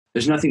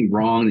there's nothing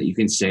wrong that you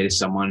can say to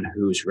someone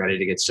who's ready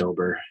to get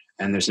sober.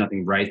 And there's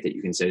nothing right that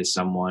you can say to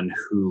someone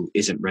who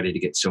isn't ready to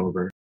get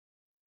sober.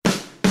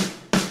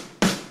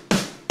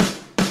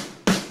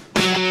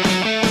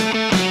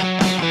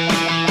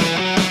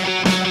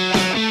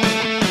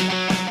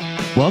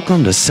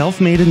 Welcome to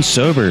Self-Made and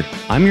Sober.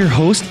 I'm your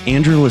host,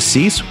 Andrew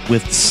Lassis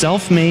with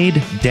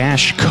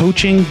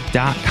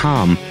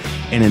selfmade-coaching.com.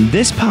 And in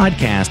this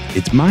podcast,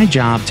 it's my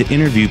job to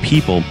interview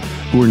people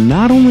who are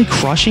not only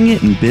crushing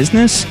it in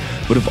business,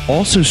 but have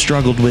also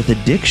struggled with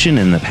addiction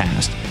in the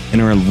past and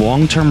are in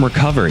long-term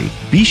recovery.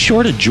 Be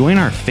sure to join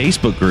our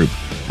Facebook group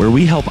where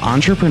we help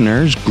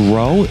entrepreneurs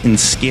grow and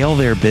scale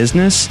their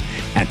business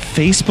at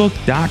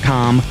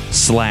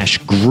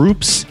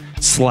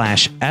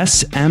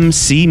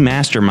facebook.com/groups/SMC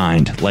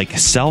Mastermind, like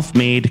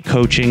Self-Made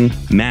Coaching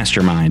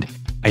Mastermind.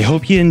 I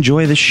hope you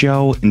enjoy the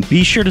show, and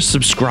be sure to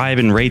subscribe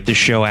and rate the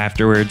show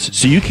afterwards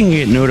so you can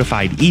get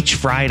notified each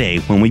Friday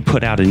when we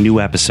put out a new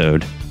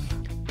episode.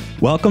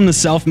 Welcome to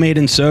Self-Made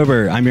and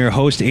Sober. I'm your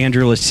host,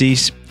 Andrew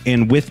Lassis,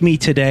 and with me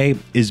today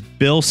is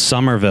Bill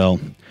Somerville.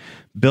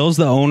 Bill's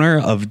the owner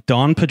of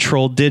Dawn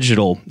Patrol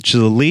Digital, which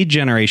is a lead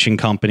generation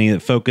company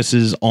that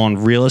focuses on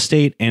real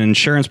estate and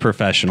insurance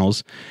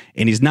professionals.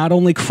 And he's not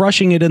only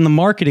crushing it in the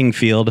marketing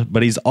field,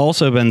 but he's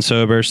also been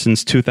sober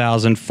since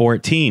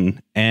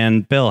 2014.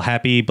 And Bill,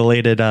 happy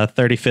belated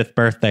 35th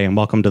birthday and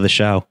welcome to the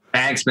show.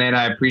 Thanks, man.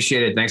 I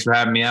appreciate it. Thanks for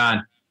having me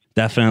on.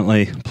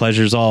 Definitely.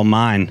 Pleasure's all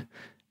mine.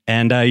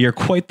 And you're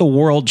quite the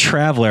world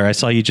traveler. I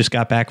saw you just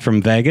got back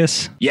from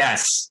Vegas.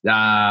 Yes.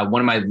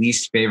 One of my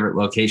least favorite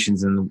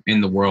locations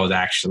in the world,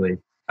 actually.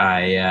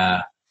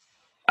 I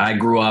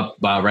grew up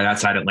right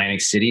outside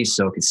Atlantic City,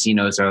 so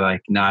casinos are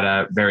like not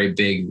a very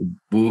big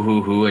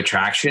woo-hoo-hoo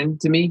attraction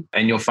to me.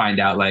 And you'll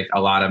find out like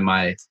a lot of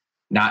my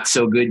not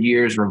so good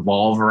years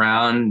revolve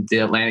around the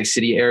Atlantic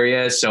City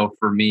area. So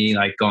for me,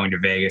 like going to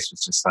Vegas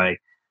was just like,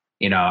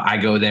 you know, I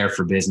go there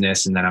for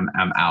business and then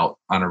I'm out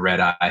on a red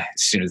eye as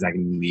soon as I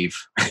can leave.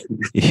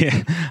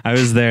 Yeah, I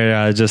was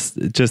there just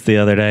the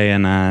other day,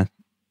 and I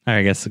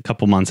guess a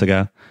couple months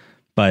ago,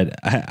 but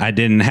I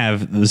didn't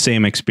have the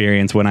same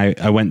experience when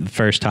I went the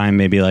first time,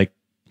 maybe like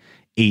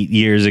 8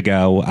 years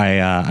ago.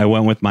 I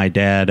went with my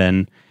dad,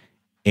 and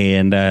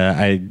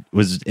I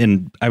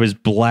was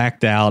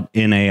blacked out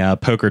in a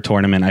poker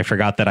tournament. I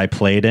forgot that I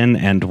played in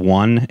and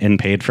won and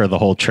paid for the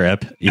whole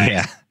trip.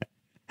 Yeah.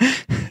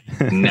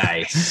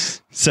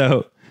 Nice.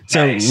 So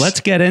let's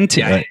get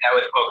into it. I did that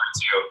with poker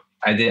too.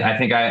 I did. I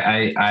think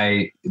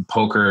I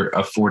poker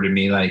afforded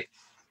me like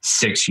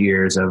 6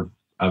 years of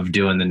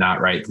doing the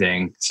not right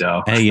thing.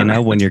 So hey, you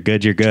know, when you're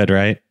good,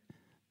 right?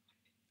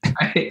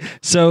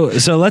 So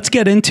let's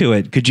get into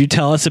it. Could you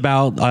tell us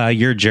about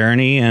your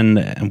journey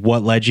and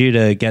what led you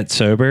to get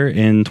sober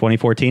in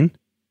 2014?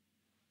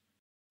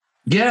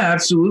 Yeah,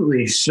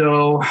 absolutely.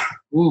 So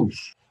we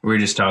were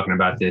just talking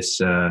about this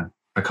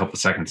a couple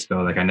seconds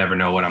ago. Like, I never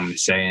know what I'm going to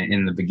say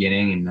in the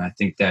beginning. And I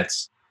think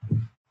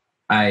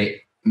I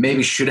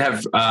maybe should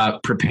have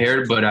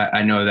prepared, but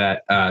I know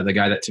that the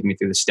guy that took me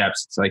through the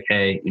steps, it's like,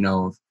 hey, you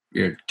know,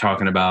 you're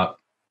talking about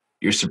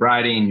your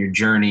sobriety and your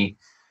journey.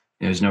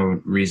 There's no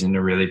reason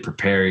to really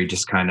prepare. You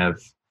just kind of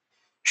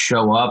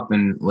show up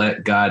and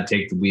let God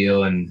take the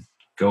wheel and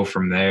go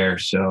from there.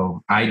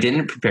 So I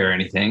didn't prepare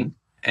anything.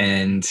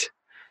 And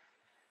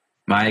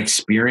my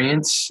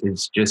experience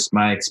is just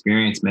my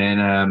experience,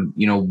 man.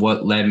 You know,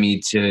 what led me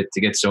to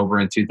get sober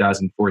in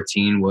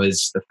 2014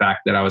 was the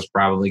fact that I was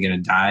probably going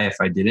to die if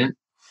I didn't.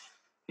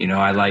 You know,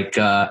 I like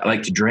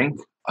to drink,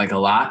 like a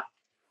lot,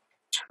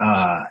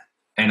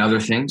 and other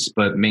things,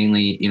 but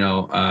mainly, you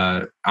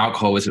know,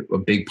 alcohol was a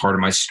big part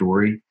of my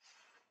story.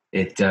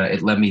 It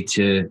led me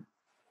to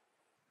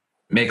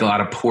make a lot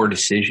of poor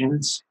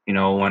decisions, you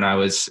know, when I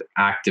was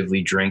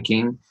actively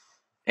drinking,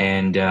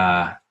 and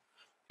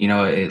you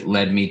know, it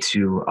led me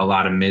to a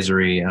lot of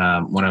misery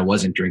when I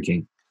wasn't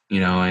drinking. You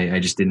know, I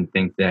just didn't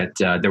think that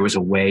there was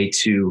a way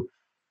to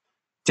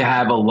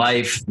have a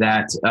life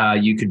that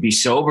you could be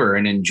sober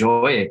and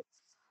enjoy it.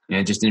 And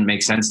it just didn't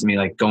make sense to me,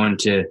 like going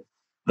to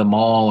the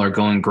mall or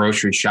going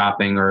grocery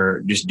shopping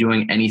or just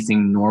doing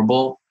anything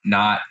normal,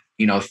 not,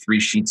 you know, 3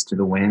 sheets to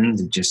the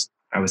wind.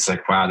 I was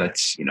like, wow,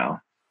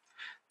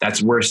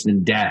 that's worse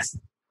than death,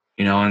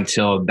 you know,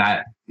 until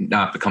that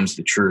not becomes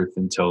the truth,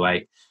 until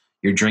like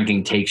your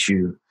drinking takes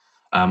you,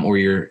 or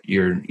your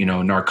you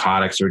know,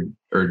 narcotics or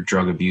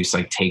drug abuse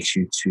like takes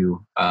you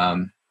to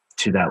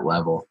that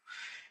level.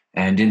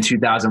 And in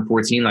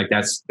 2014, like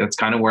that's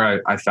kind of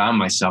where I found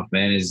myself,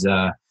 man. Is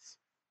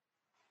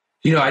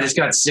you know, I just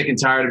got sick and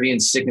tired of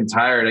being sick and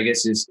tired, I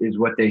guess is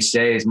what they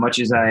say. As much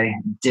as I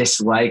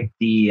dislike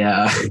the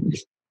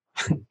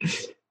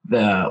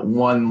the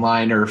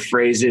one-liner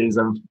phrases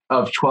of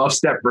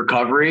 12-step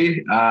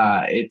recovery,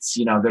 it's,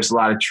 you know, there's a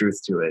lot of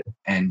truth to it.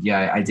 And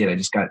yeah, I did. I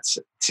just got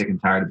sick and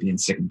tired of being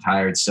sick and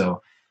tired.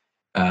 So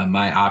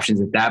my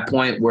options at that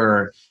point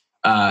were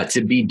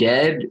to be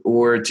dead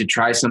or to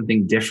try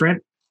something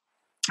different.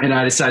 And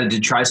I decided to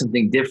try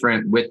something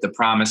different with the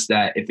promise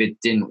that if it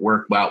didn't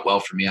work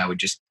well for me, I would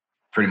just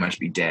pretty much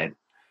be dead.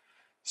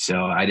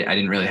 So I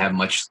didn't really have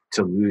much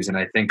to lose. And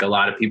I think a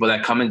lot of people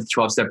that come into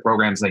 12-step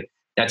programs, like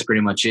that's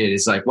pretty much it.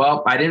 It's like,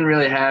 well, I didn't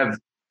really have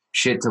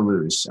shit to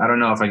lose. I don't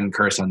know if I can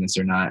curse on this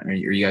or not, or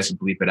you guys can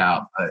bleep it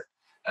out, but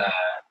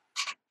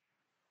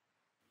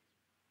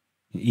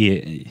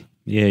yeah,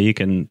 you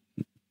can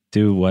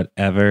do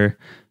whatever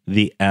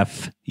the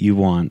F you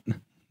want.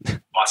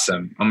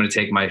 Awesome. I'm going to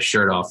take my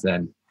shirt off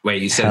then.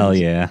 Wait, you said hell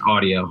yeah,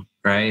 audio,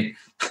 right?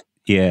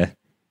 Yeah.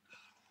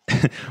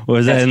 What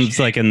was that? It's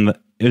like it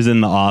was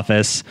in The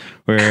Office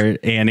where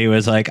Andy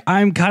was like,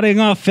 I'm cutting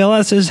off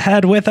Phyllis's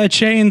head with a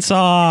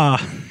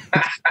chainsaw.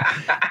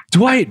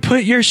 Dwight,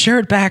 put your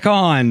shirt back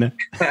on. All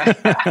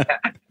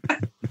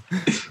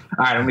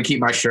right, I'm going to keep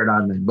my shirt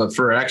on then. But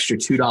for an extra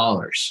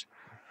 $2,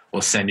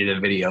 we'll send you the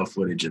video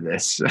footage of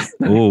this.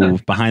 Ooh,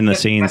 behind the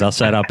scenes. I'll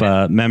set up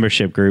a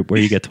membership group where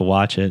you get to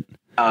watch it.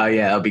 Oh,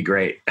 yeah, that'll be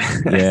great.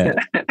 Yeah.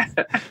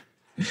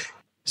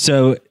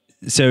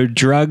 So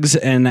drugs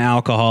and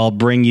alcohol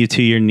bring you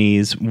to your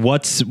knees.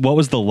 What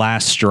was the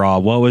last straw?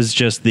 What was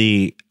just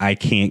I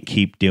can't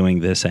keep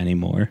doing this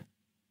anymore?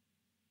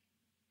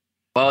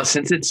 Well,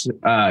 since it's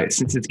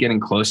getting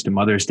close to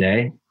Mother's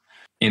Day,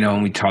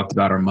 and we talked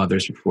about our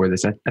mothers before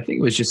this, I think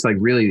it was just like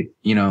really,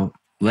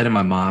 letting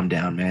my mom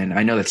down, man.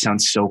 I know that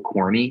sounds so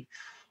corny,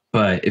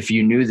 but if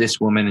you knew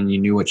this woman and you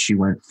knew what she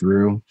went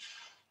through,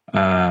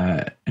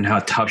 and how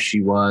tough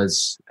she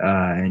was,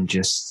 and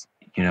just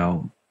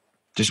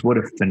what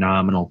a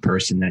phenomenal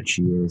person that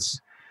she is.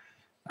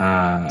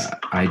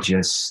 I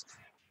just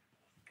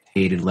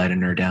hated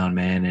letting her down,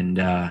 man.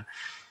 And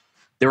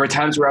there were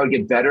times where I would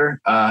get better,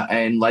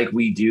 and like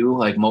we do,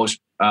 like most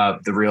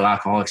the real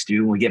alcoholics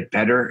do, when we get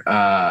better,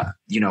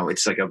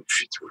 it's like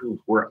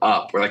we're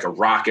up. We're like a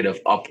rocket of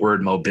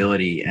upward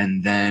mobility.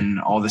 And then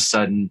all of a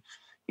sudden,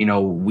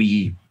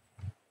 we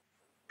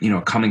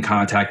come in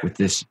contact with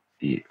this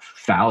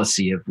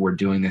fallacy of we're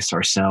doing this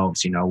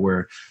ourselves.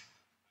 We're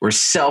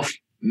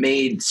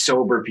self-made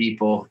sober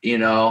people,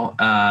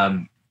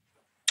 and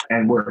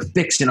we're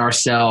fixing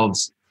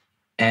ourselves.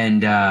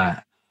 And,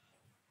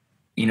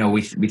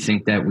 we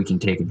think that we can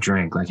take a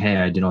drink, like, hey,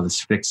 I did all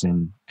this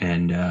fixing,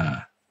 and,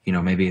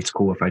 maybe it's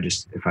cool if I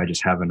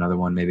just have another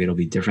one, maybe it'll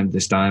be different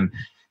this time.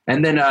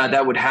 And then,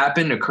 that would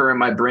occur in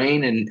my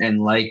brain.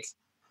 And like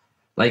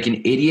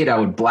an idiot, I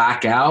would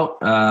black out,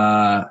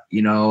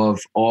 of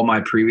all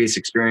my previous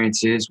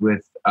experiences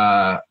with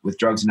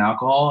drugs and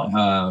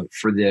alcohol,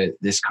 for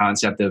this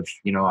concept of,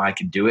 I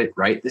could do it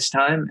right this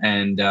time.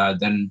 And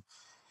then,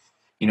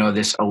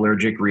 this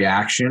allergic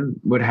reaction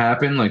would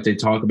happen, like they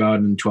talk about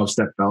in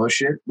 12-step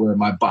fellowship, where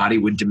my body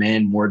would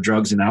demand more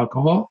drugs and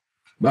alcohol.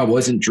 I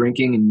wasn't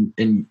drinking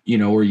and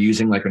or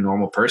using like a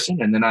normal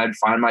person. And then I'd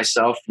find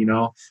myself,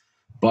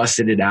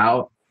 busted it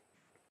out,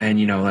 and,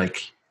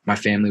 like my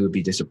family would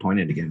be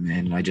disappointed again,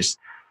 man. And I just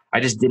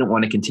didn't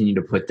want to continue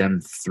to put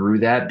them through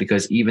that,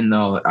 because even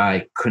though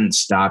I couldn't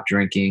stop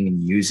drinking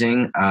and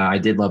using, I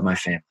did love my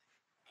family.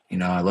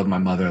 I love my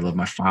mother. I love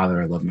my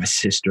father. I love my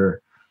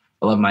sister.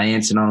 I love my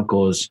aunts and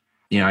uncles.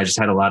 I just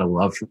had a lot of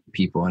love for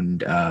people.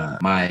 And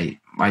my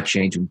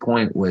changing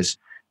point was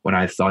when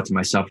I thought to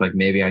myself, like,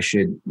 maybe I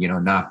should,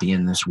 not be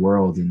in this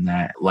world, and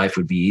that life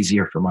would be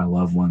easier for my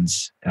loved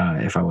ones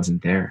if I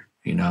wasn't there.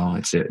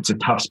 It's a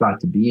tough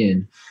spot to be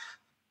in.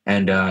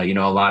 And,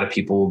 a lot of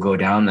people will go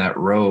down that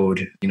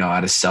road,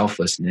 out of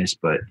selflessness,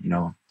 but,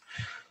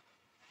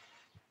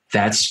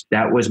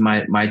 that was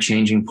my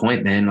changing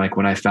point, man. Like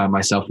when I found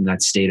myself in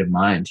that state of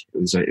mind,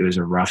 it was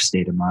a rough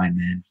state of mind,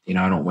 man.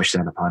 I don't wish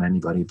that upon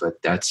anybody,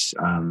 but that's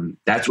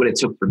what it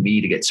took for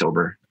me to get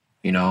sober.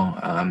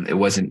 It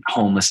wasn't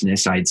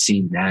homelessness. I'd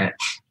seen that.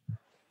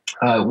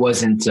 It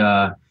wasn't,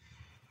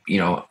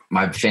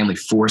 my family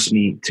forced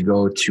me to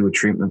go to a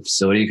treatment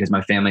facility because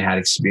my family had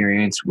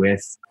experience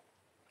with,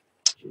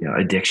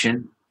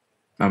 addiction.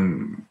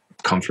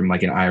 Come from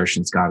like an Irish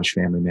and Scottish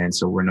family, man.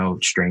 So we're no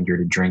stranger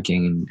to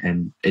drinking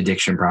and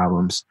addiction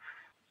problems.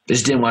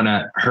 Just didn't want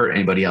to hurt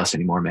anybody else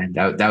anymore, man.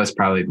 That was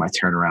probably my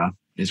turnaround,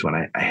 is when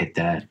I hit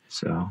that.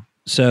 So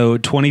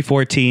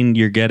 2014,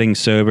 you're getting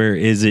sober.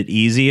 Is it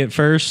easy at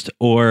first,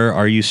 or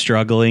are you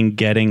struggling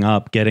getting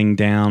up, getting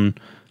down?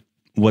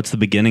 What's the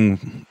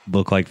beginning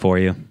look like for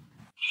you?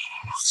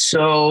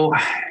 So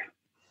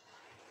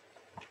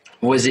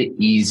was it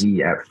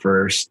easy at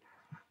first?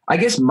 I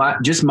guess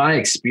my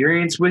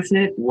experience with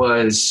it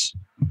was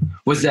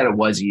that it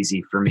was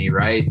easy for me,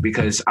 right?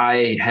 Because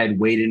I had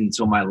waited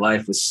until my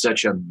life was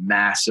such a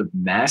massive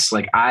mess.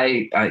 Like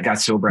I got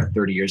sober at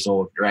 30 years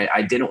old, right?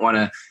 I didn't want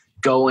to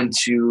go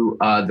into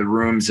the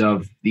rooms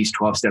of these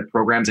 12-step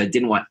programs. I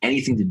didn't want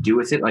anything to do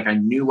with it. Like I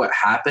knew what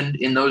happened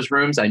in those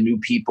rooms. I knew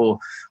people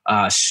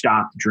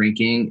stopped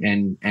drinking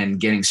and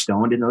getting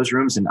stoned in those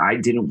rooms. And I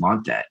didn't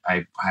want that.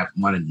 I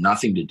wanted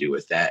nothing to do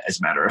with that. As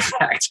a matter of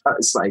fact, I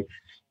was like,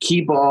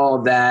 keep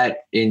all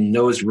that in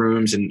those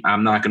rooms, and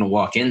I'm not going to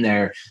walk in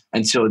there.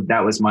 And so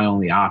that was my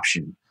only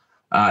option.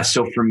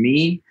 So for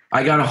me,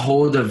 I got a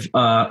hold of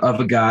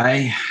a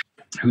guy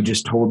who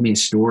just told me a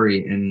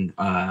story, and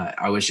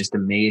I was just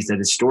amazed at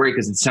his story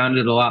because it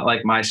sounded a lot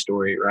like my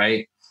story,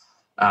 right?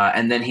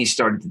 And then he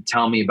started to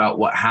tell me about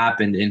what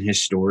happened in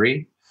his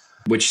story,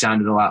 which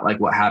sounded a lot like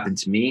what happened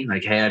to me.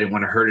 Like, hey, I didn't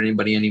want to hurt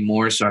anybody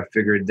anymore. So I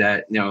figured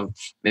that,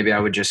 maybe I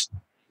would just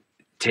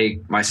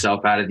take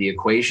myself out of the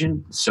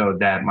equation so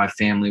that my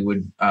family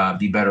would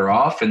be better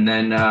off. And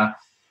then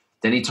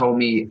he told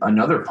me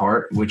another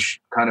part,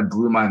 which kind of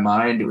blew my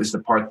mind. It was the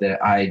part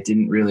that I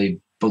didn't really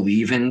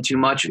believe in too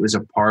much. It was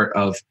a part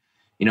of,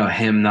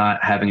 him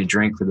not having a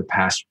drink for the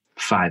past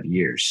 5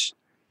 years.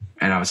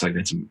 And I was like,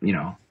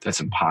 that's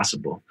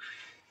impossible.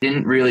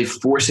 Didn't really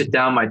force it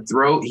down my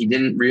throat. He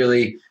didn't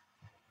really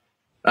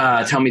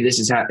tell me this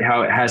is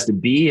how it has to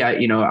be.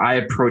 I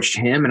approached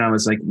him and I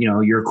was like,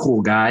 you're a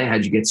cool guy.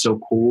 How'd you get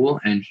so cool?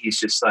 And he's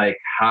just like,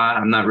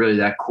 I'm not really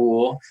that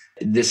cool.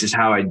 This is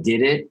how I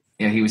did it.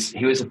 He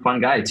was a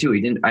fun guy too.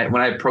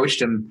 When I approached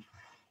him,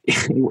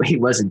 he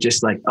wasn't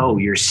just like, oh,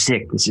 you're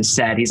sick. This is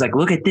sad. He's like,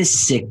 look at this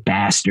sick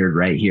bastard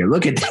right here.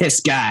 Look at this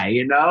guy,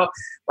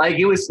 like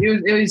he was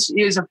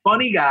a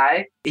funny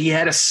guy. He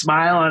had a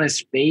smile on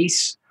his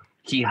face.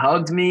 He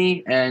hugged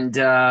me and,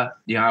 I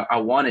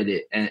wanted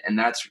it. And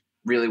that's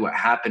really what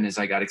happened is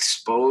I got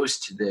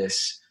exposed to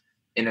this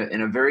in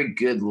a very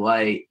good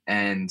light.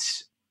 And,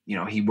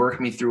 he worked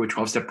me through a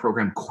 12-step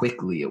program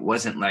quickly. It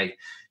wasn't like,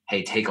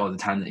 hey, take all the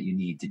time that you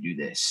need to do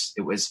this.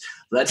 It was,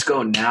 let's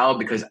go now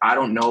because I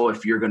don't know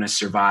if you're going to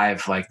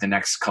survive like the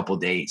next couple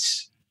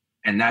days.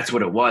 And that's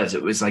what it was.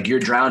 It was like,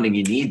 you're drowning.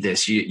 You need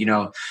this.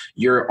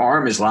 Your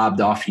arm is lobbed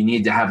off. You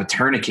need to have a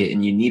tourniquet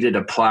and you need it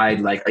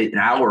applied like an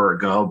hour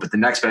ago, but the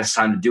next best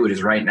time to do it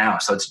is right now.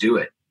 So let's do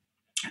it.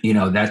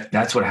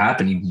 That's what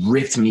happened. He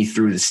ripped me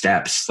through the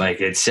steps. Like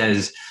it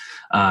says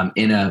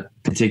in a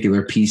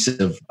particular piece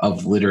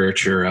of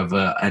literature of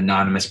an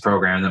anonymous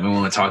program that we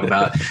want to talk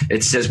about,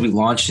 it says we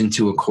launched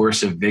into a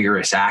course of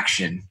vigorous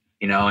action,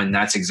 and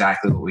that's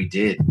exactly what we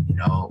did.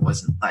 It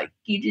wasn't like,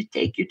 you just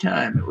take your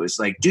time. It was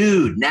like,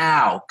 dude,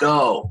 now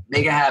go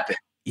make it happen.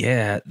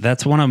 Yeah,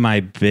 that's one of my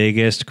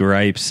biggest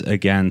gripes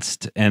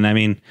against. And I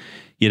mean,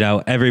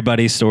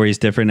 everybody's story is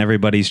different.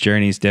 Everybody's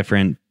journey is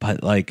different.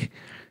 But like,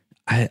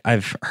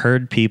 I've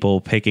heard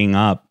people picking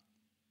up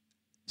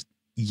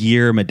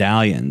year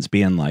medallions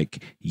being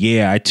like,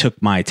 yeah, I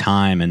took my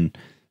time and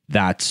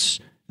that's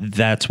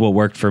what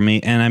worked for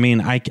me. And I mean,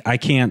 I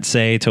can't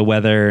say to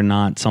whether or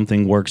not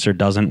something works or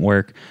doesn't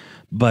work,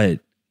 but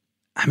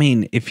I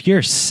mean, if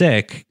you're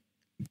sick,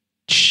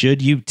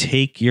 should you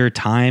take your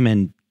time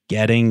in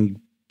getting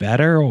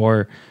better?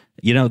 Or,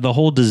 the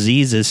whole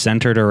disease is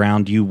centered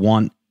around you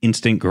want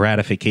instant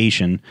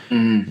gratification.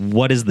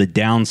 What is the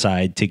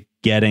downside to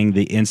getting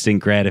the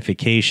instant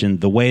gratification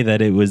the way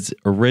that it was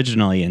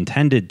originally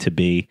intended to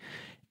be?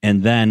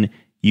 And then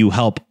you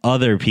help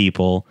other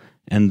people.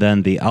 And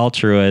then the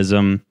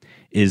altruism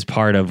is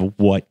part of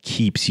what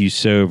keeps you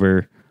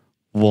sober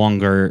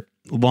longer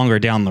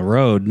down the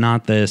road.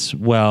 Not this,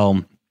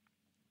 well,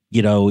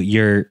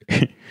 you're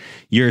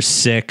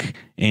sick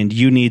and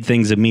you need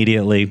things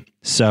immediately.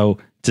 So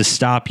to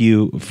stop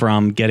you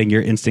from getting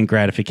your instant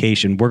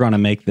gratification, we're going to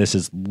make this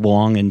as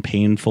long and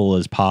painful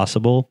as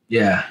possible.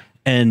 Yeah.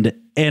 And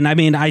I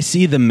mean, I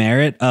see the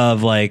merit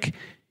of like,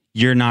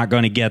 you're not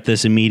going to get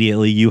this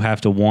immediately. You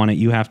have to want it.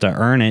 You have to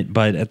earn it.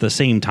 But at the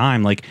same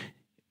time, like,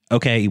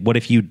 okay, what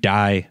if you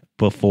die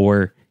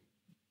before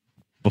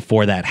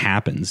that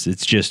happens?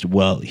 It's just,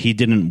 well, he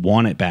didn't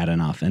want it bad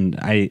enough. And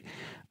I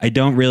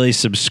don't really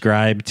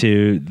subscribe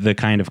to the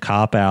kind of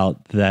cop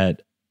out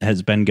that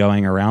has been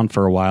going around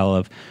for a while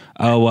of,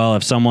 oh, well,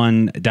 if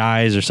someone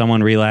dies or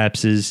someone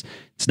relapses,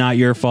 it's not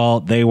your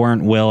fault. They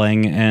weren't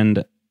willing.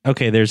 And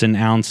okay, there's an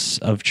ounce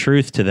of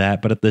truth to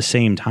that. But at the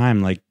same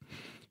time, like,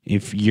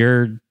 if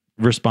your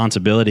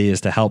responsibility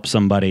is to help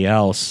somebody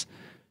else,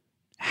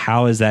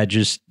 how is that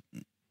just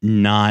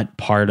not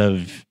part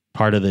of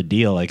the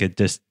deal? Like, it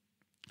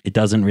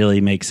doesn't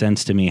really make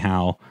sense to me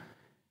how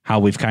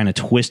we've kind of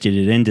twisted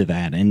it into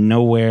that. And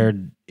nowhere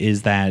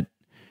is that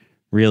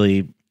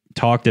really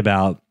talked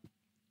about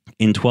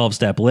in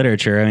 12-step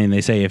literature. I mean,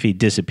 they say if he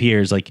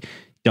disappears, like,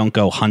 don't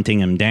go hunting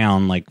him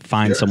down, like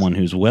find someone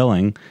who's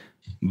willing.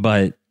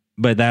 But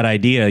that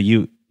idea,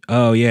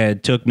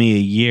 it took me a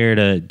year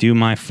to do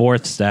my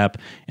 4th step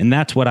and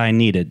that's what I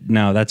needed.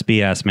 No, that's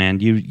BS, man.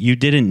 You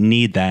didn't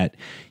need that.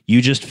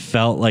 You just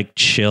felt like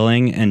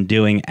chilling and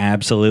doing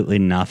absolutely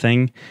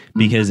nothing,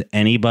 because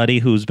anybody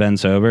who's been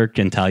sober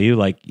can tell you,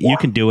 like, you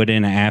can do it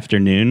in an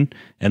afternoon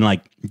and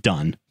like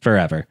done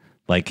forever.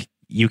 Like,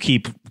 you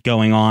keep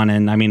going on.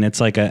 And I mean,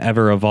 it's like a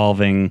ever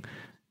evolving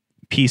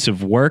piece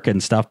of work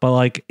and stuff, but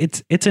like,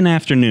 it's an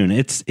afternoon.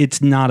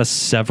 It's not a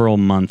several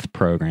month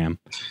program.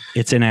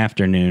 It's an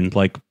afternoon,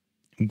 like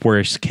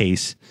worst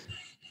case,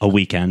 a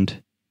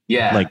weekend.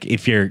 Yeah. Like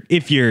if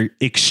you're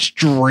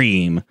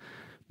extreme,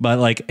 but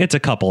like it's a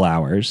couple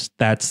hours.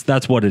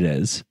 That's what it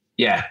is.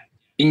 Yeah.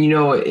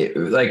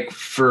 And like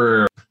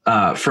for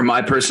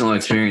my personal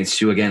experience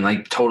too, again,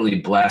 like totally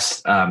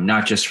blessed,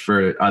 not just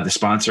for the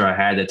sponsor I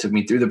had that took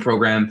me through the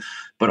program,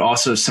 but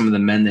also some of the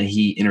men that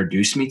he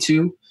introduced me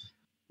to.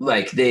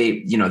 Like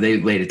they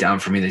laid it down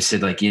for me. They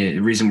said, like, the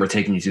reason we're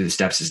taking you through the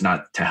steps is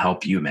not to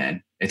help you,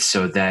 man. It's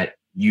so that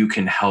you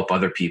can help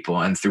other people,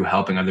 and through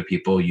helping other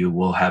people, you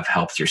will have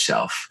helped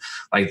yourself.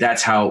 Like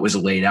that's how it was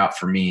laid out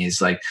for me,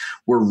 is like,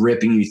 we're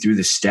ripping you through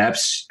the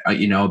steps,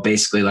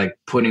 basically like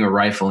putting a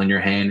rifle in your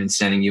hand and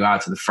sending you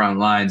out to the front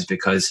lines,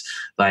 because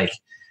like,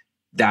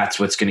 that's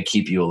what's going to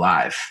keep you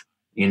alive.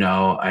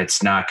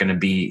 It's not going to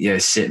be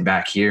sitting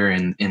back here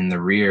in the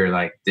rear.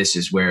 Like this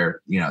is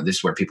where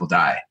people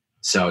die.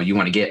 So you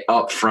want to get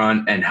up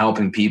front and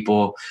helping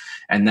people.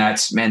 And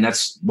that's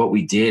what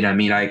we did. I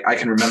mean, I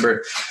can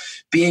remember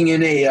being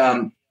in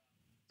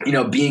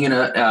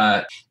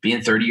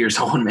being 30 years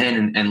old,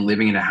 man, and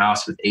living in a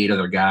house with 8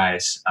 other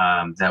guys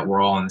that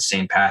were all on the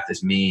same path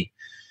as me.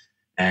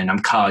 And I'm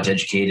college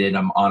educated.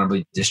 I'm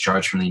honorably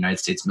discharged from the United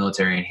States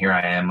military. And here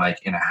I am,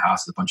 like in a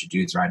house with a bunch of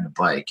dudes riding a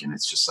bike. And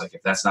it's just like,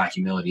 if that's not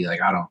humility,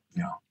 like I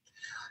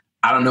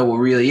don't know what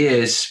really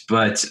is,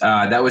 but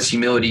that was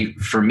humility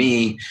for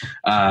me.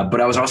 But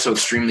I was also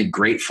extremely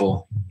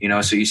grateful,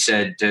 so you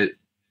said, to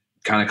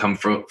kind of come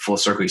full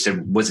circle, you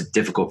said, was it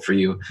difficult for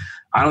you?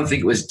 I don't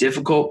think it was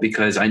difficult,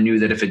 because I knew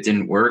that if it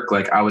didn't work,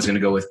 like I was going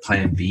to go with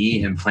plan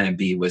B, and plan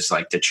B was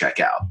like to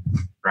check out.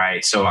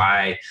 Right. So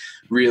I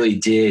really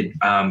did,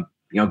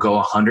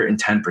 go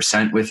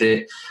 110% with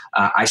it.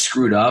 I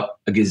screwed up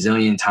a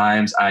gazillion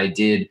times. I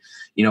did,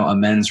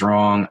 amends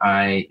wrong.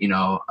 I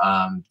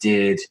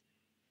did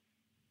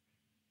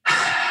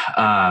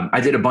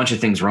a bunch of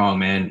things wrong,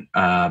 man.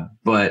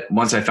 But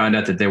once I found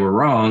out that they were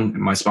wrong,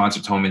 my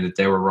sponsor told me that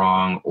they were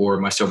wrong, or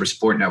my sober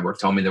support network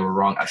told me they were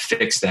wrong, I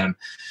fixed them,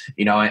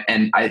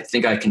 and I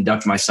think I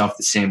conduct myself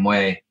the same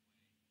way,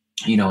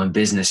 in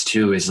business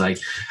too, is like,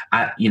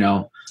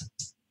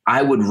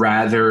 I would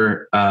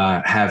rather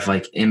have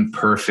like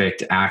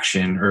imperfect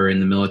action, or in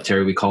the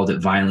military, we called it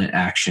violent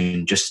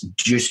action. Just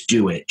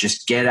do it.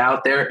 Just get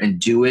out there and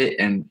do it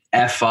and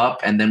F up,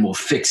 and then we'll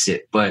fix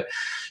it. But,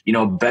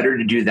 better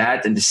to do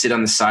that than to sit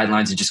on the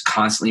sidelines and just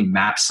constantly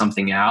map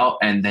something out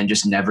and then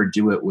just never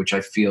do it, which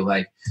I feel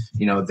like,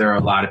 there are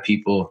a lot of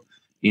people,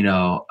 in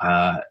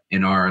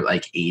our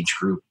like age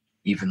group,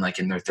 even like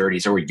in their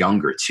 30s or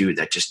younger too,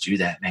 that just do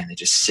that, man. They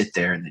just sit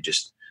there and they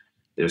just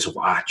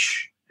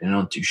watch. They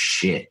don't do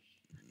shit,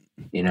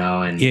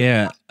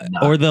 and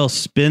or they'll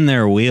spin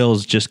their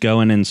wheels just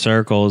going in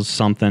circles,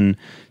 something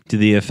to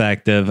the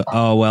effect of,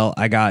 oh, well,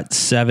 I got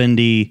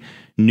 70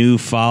 new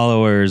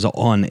followers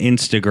on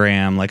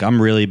Instagram. Like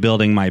I'm really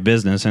building my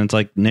business. And it's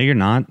like, no, you're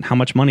not. How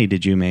much money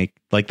did you make?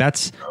 Like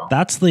that's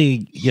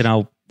the,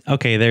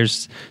 okay,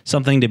 there's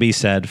something to be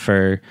said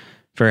for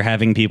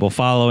having people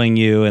following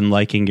you and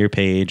liking your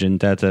page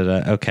and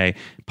okay.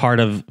 Part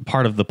of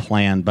the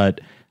plan, but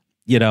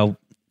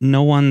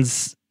no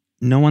one's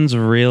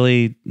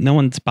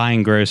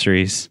buying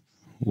groceries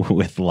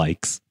with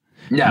likes.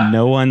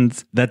 Yeah.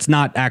 That's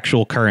not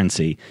actual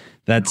currency.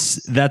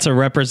 That's a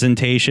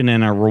representation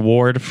and a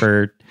reward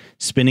for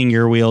spinning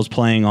your wheels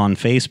playing on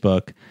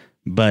Facebook.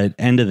 But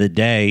end of the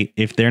day,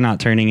 if they're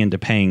not turning into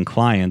paying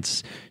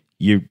clients,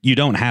 you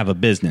don't have a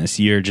business.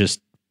 You're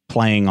just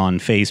playing on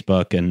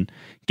Facebook and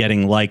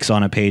getting likes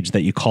on a page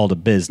that you called a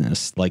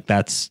business. Like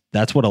that's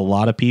what a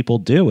lot of people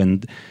do.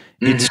 And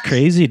it's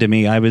crazy to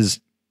me.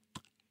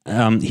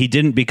 He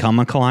didn't become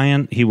a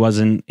client. He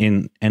wasn't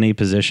in any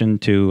position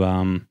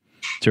to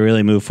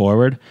really move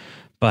forward.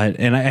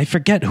 And I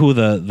forget who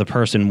the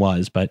person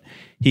was, but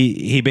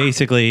he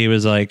basically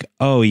was like,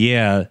 oh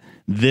yeah,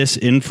 this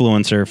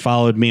influencer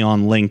followed me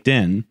on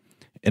LinkedIn.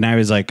 And I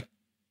was like,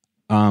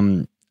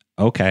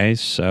 okay,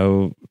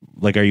 so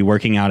like, are you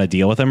working out a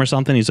deal with him or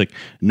something? He's like,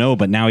 no,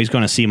 but now he's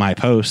going to see my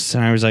posts.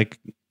 And I was like,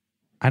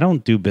 I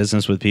don't do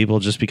business with people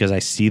just because I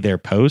see their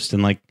post.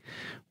 And like,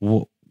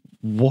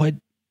 what?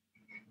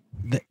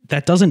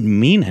 That doesn't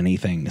mean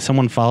anything.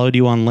 Someone followed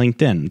you on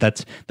LinkedIn.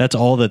 That's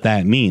all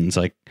that means.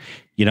 Like,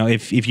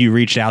 if you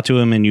reached out to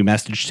him and you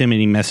messaged him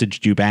and he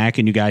messaged you back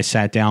and you guys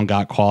sat down,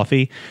 got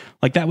coffee,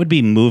 like that would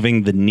be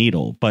moving the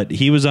needle. But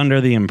he was under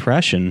the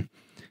impression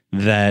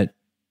that,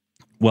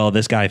 well,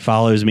 this guy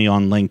follows me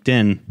on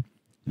LinkedIn,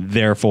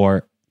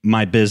 therefore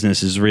my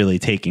business is really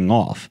taking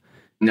off.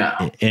 No.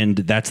 And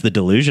that's the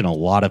delusion a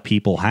lot of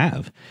people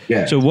have.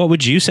 Yeah. So what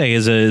would you say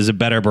is a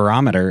better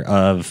barometer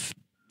of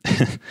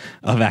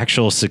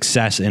actual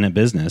success in a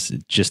business?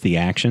 Just the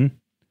action?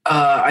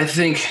 I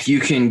think you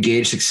can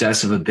gauge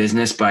success of a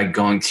business by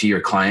going to your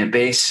client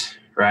base,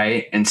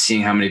 right? And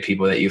seeing how many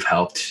people that you've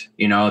helped,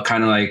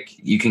 kind of like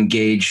you can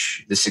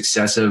gauge the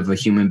success of a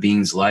human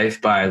being's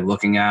life by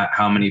looking at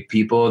how many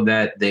people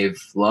that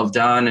they've loved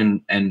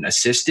on and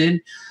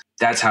assisted.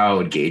 That's how I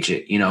would gauge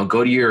it.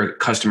 Go to your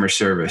customer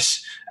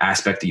service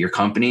aspect of your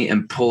company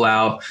and pull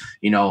out,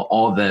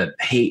 all the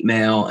hate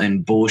mail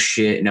and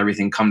bullshit and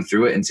everything come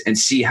through it and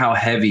see how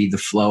heavy the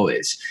flow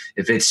is.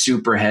 If it's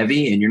super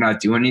heavy and you're not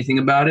doing anything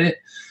about it,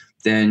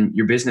 then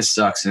your business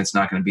sucks and it's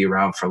not going to be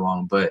around for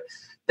long. But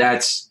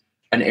that's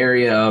an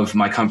area of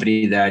my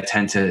company that I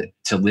tend to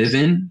live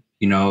in.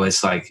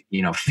 It's like,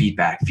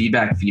 feedback.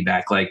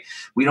 Like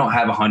we don't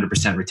have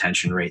 100%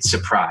 retention rate.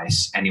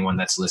 Surprise anyone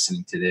that's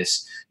listening to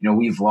this.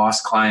 We've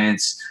lost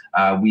clients.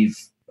 We've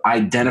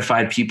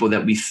identified people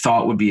that we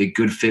thought would be a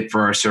good fit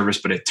for our service,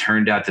 but it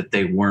turned out that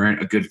they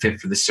weren't a good fit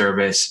for the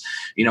service,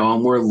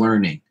 and we're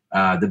learning.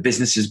 The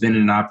business has been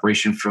in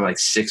operation for like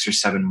 6 or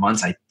 7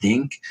 months, I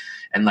think.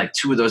 And like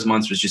 2 of those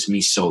months was just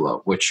me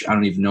solo, which I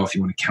don't even know if you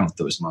want to count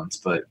those months,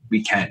 but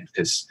we can,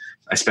 because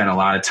I spent a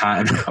lot of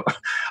time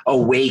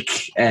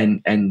awake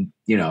and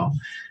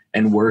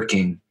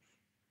working.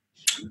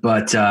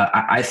 But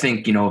I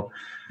think,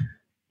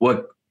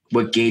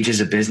 what gauges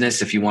a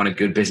business, if you want a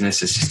good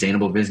business, a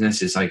sustainable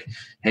business, is like,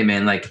 hey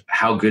man, like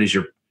how good is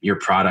your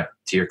product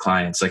to your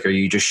clients? Like, are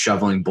you just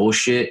shoveling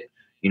bullshit,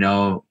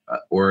 or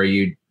are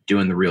you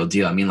doing the real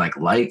deal? I mean, like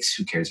likes,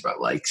 who cares about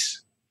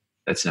likes?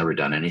 That's never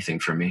done anything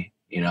for me,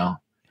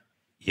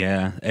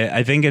 Yeah.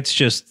 I think it's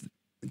just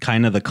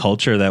kind of the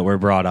culture that we're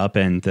brought up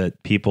in,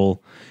 that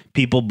people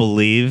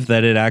believe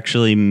that it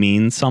actually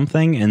means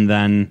something. And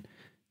then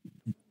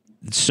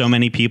so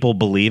many people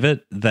believe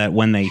it that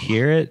when they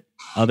hear it,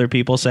 other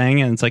people saying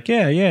it, it's like,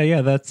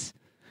 yeah, that's,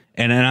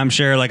 and then I'm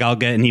sure like I'll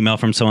get an email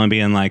from someone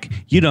being like,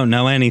 you don't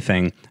know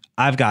anything.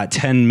 I've got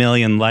 10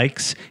 million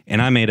likes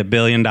and I made $1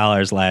 billion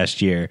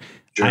last year.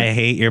 Sure. I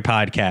hate your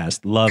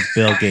podcast. Love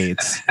Bill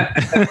Gates.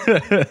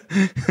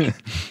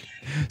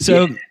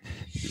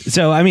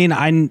 So, I mean,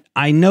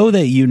 I know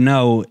that,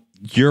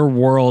 your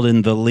world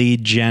in the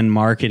lead gen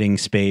marketing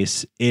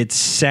space, it's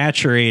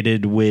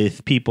saturated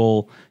with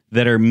people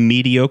that are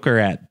mediocre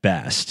at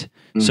best.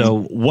 Mm-hmm.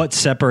 So what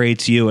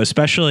separates you,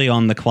 especially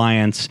on the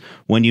clients,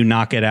 when you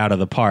knock it out of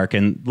the park?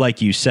 And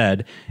like you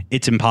said,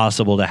 it's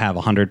impossible to have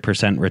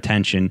 100%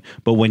 retention.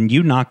 But when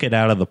you knock it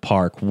out of the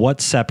park,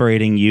 what's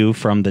separating you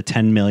from the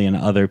 10 million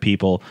other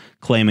people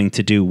claiming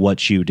to do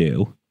what you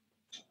do?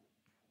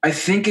 I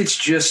think it's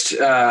just,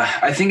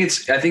 I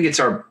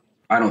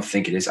don't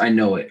think it is. I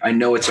know it. I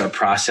know it's our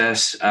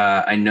process.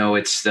 I know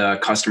it's the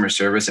customer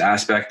service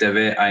aspect of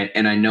it.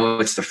 And I know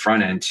it's the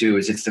front end too.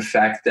 It's the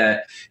fact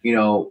that,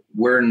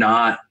 we're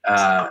not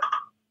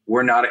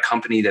a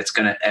company that's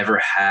going to ever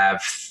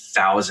have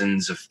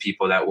thousands of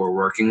people that we're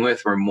working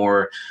with. We're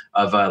more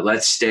of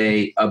let's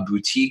stay a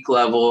boutique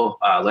level.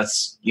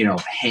 Let's,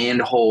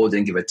 handhold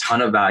and give a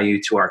ton of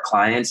value to our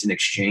clients in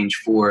exchange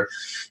for,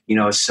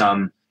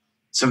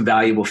 some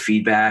valuable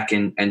feedback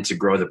and to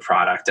grow the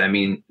product. I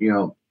mean,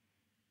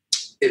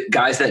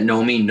 guys that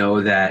know me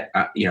know that,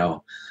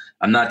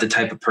 I'm not the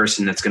type of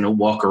person that's going to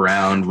walk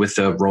around with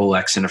a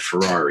Rolex and a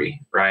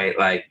Ferrari, right?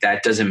 Like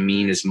that doesn't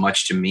mean as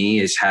much to me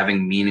as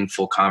having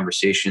meaningful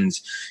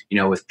conversations,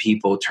 with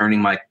people,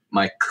 turning my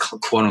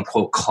quote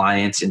unquote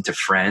clients into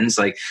friends.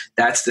 Like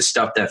that's the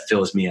stuff that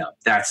fills me up.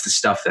 That's the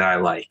stuff that I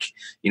like.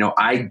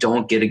 I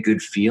don't get a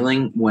good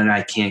feeling when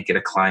I can't get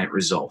a client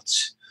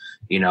results.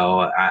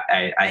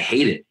 I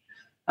hate it.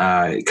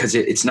 Because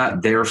it's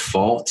not their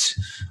fault.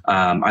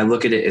 I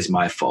look at it as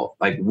my fault.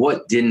 Like,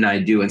 what didn't I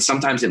do? And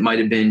sometimes it might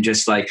have been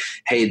just like,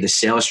 hey, the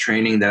sales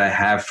training that I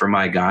have for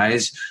my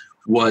guys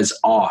was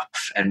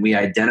off. And we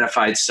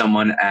identified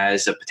someone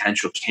as a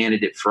potential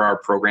candidate for our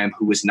program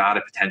who was not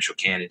a potential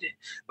candidate.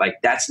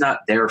 Like, that's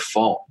not their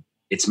fault.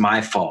 It's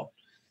my fault.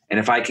 And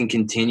if I can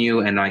continue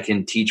and I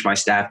can teach my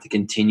staff to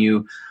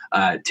continue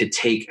to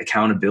take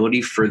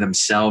accountability for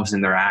themselves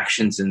and their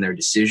actions and their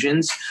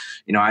decisions,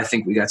 I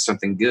think we got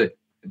something good.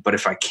 But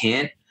if I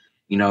can't,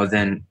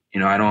 then,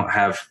 I don't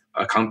have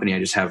a company. I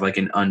just have like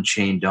an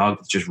unchained dog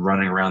that's just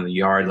running around the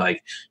yard,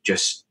 like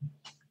just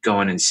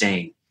going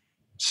insane.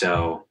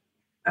 So,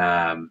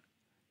 I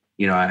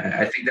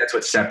think that's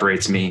what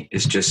separates me,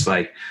 is just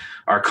like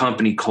our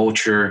company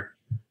culture,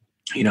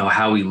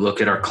 how we look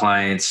at our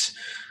clients,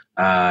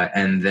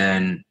 and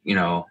then,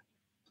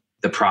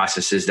 the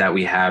processes that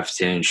we have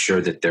to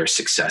ensure that they're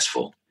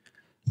successful.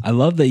 I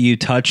love that you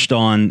touched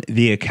on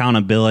the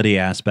accountability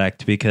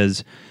aspect,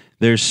 because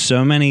there's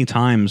so many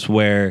times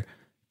where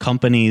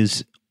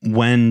companies,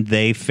 when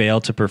they fail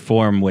to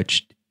perform,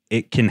 which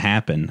it can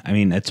happen. I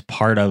mean, it's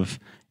part of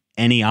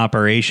any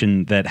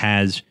operation that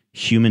has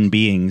human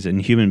beings,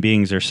 and human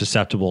beings are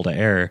susceptible to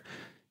error,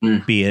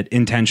 be it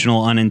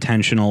intentional,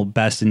 unintentional,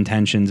 best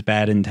intentions,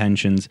 bad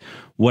intentions,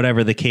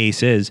 whatever the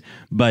case is.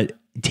 But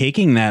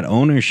taking that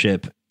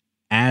ownership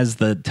as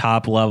the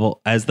top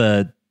level, as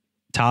the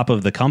top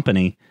of the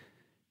company,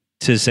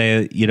 to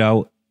say,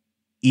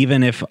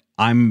 even if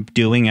I'm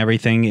doing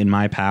everything in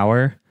my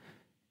power,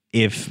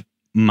 if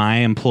my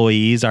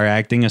employees are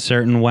acting a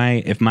certain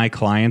way, if my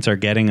clients are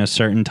getting a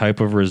certain type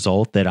of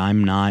result that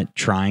I'm not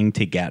trying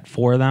to get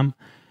for them,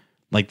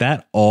 like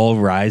that all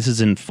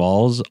rises and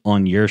falls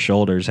on your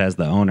shoulders as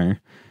the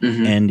owner.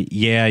 Mm-hmm.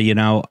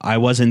 And I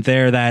wasn't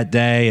there that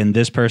day, and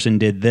this person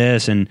did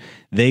this, and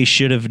they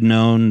should have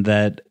known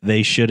that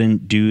they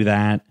shouldn't do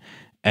that.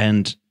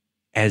 And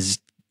as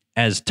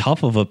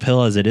tough of a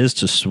pill as it is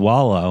to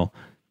swallow,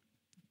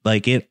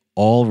 like it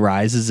all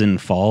rises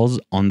and falls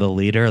on the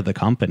leader of the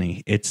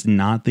company. It's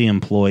not the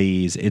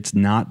employees. It's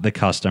not the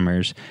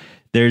customers.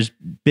 There's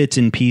bits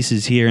and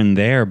pieces here and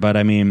there, but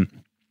I mean,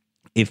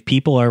 if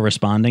people are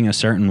responding a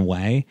certain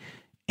way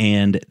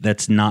and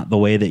that's not the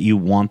way that you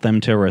want them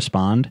to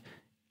respond,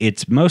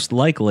 it's most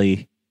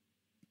likely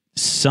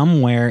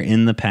somewhere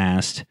in the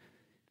past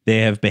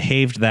they have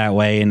behaved that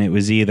way, and it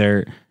was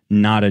either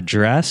not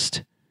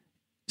addressed,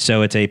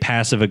 so it's a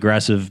passive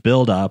aggressive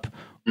buildup,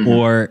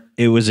 or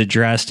it was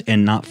addressed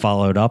and not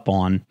followed up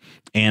on.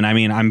 And I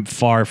mean, I'm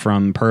far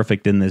from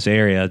perfect in this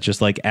area.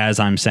 Just like as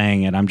I'm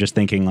saying it, I'm just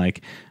thinking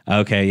like,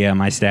 okay, yeah,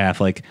 my staff,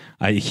 like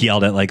I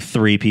yelled at like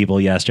 3 people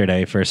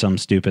yesterday for some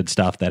stupid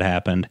stuff that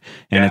happened.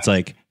 And it's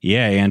like,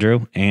 yeah,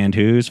 Andrew, and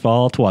whose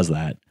fault was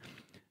that?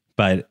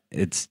 But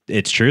it's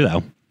true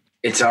though.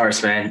 It's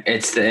ours, man.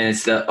 It's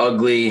the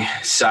ugly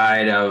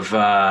side of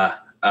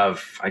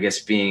I guess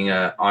being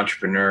an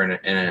entrepreneur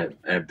and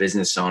a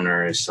business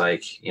owner is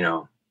like,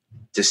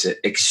 just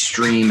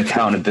extreme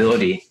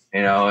accountability,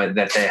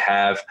 that they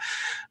have.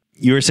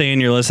 You were saying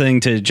you're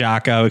listening to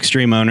Jocko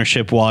Extreme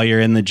Ownership while you're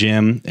in the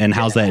gym, and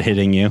how's that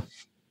hitting you?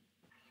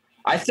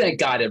 I thank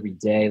God every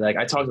day. Like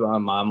I talk about my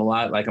mom a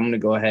lot. Like I'm going to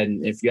go ahead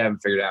and if you haven't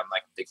figured out, I'm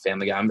like a big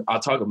family guy.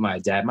 I'll talk about my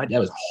dad. My dad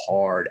was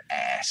hard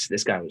ass.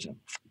 This guy was a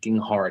fucking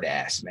hard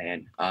ass,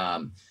 man.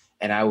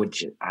 And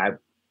I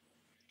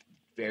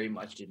very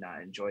much did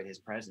not enjoy his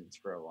presence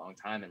for a long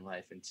time in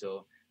life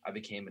until I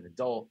became an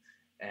adult.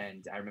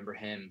 And I remember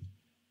him,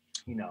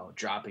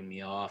 dropping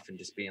me off and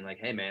just being like,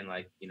 hey man,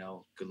 like,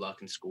 good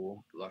luck in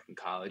school, good luck in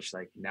college.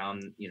 Like now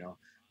I'm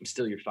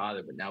still your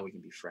father, but now we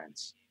can be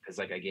friends. Cause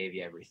like I gave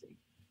you everything.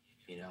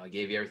 I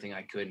gave you everything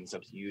I could, and it's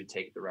up to you to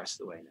take it the rest of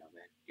the way now,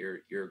 man.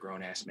 You're a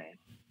grown ass man.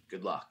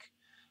 Good luck.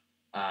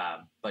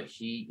 But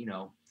he,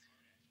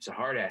 he's a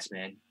hard ass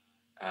man.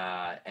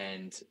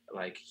 And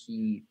like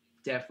he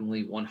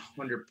definitely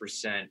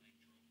 100%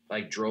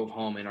 like drove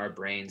home in our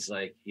brains,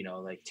 like,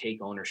 like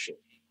take ownership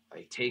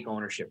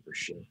for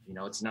shit.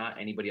 It's not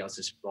anybody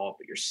else's fault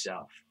but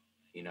yourself,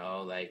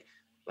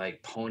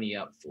 like pony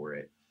up for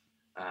it.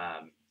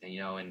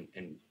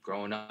 And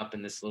growing up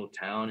in this little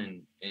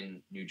town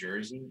in New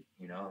Jersey,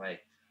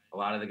 like a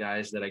lot of the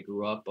guys that I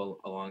grew up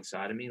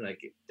alongside of me,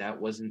 like that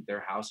wasn't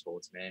their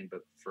households, man.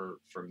 But for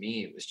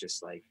me, it was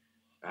just like,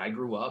 I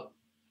grew up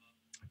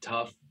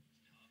tough.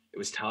 It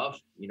was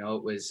tough.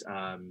 It was,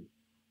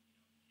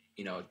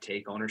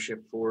 take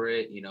ownership for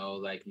it,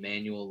 like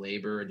manual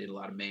labor. I did a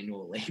lot of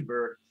manual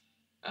labor.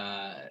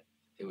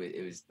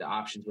 It was the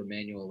options were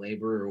manual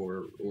labor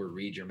or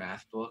read your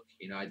math book.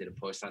 I did a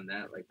post on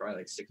that like probably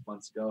like 6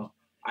 months ago.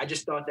 I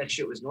just thought that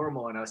shit was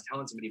normal, and I was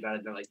telling somebody about it,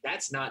 and they're like,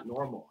 that's not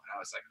normal. And I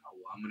was like, oh,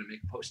 well, I'm going to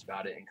make a post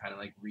about it and kind of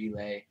like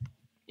relay,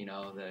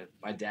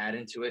 my dad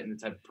into it and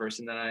the type of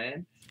person that I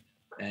am.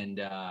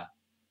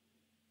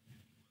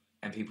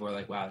 And people are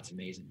like, wow, it's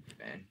amazing,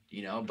 man.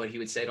 But he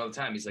would say it all the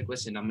time. He's like,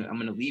 listen, I'm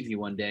going to leave you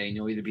one day, and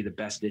you'll either be the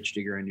best ditch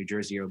digger in New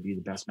Jersey or you'll be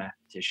the best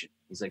mathematician.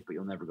 He's like, but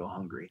you'll never go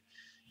hungry.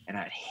 And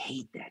I'd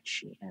hate that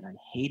shit, and I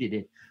hated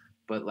it.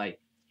 But like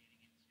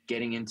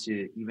getting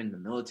into even the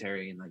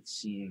military and like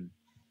seeing,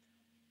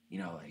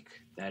 like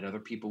that other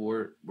people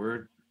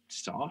were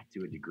soft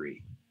to a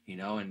degree,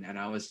 and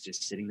I was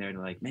just sitting there and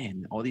like,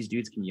 man, all these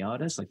dudes can yell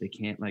at us. Like they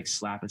can't like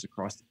slap us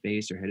across the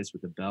face or hit us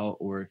with a belt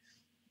or,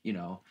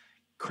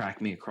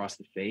 crack me across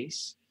the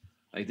face.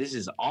 Like, this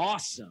is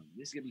awesome.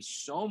 This is going to be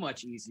so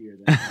much easier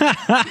than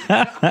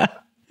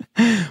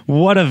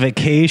What a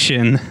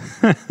vacation.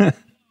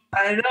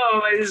 I know,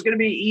 like, it's gonna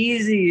be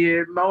easy.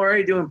 I'm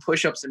already doing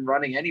push-ups and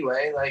running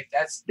anyway. Like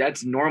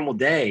that's normal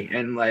day,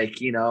 and like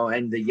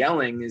and the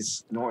yelling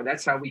is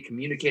that's how we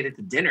communicate at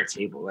the dinner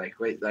table. Like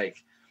I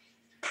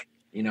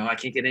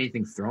can't get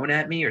anything thrown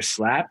at me or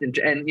slapped,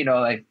 and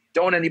like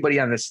don't anybody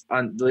on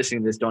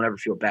listening to this don't ever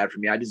feel bad for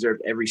me. I deserve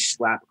every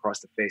slap across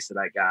the face that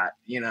I got.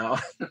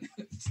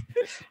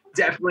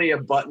 Definitely a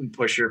button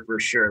pusher for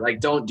sure. Like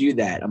don't do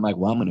that. I'm like,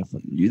 well, I'm gonna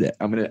do that.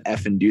 I'm gonna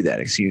effing do that.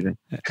 Excuse me.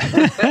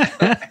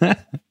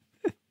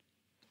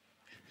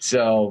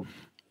 So,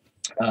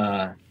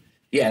 yeah,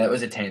 that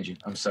was a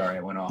tangent. I'm sorry, I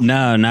went off.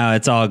 No,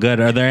 it's all good.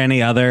 Are there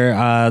any other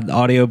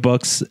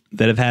audiobooks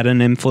that have had an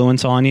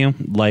influence on you,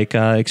 like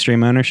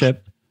Extreme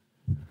Ownership?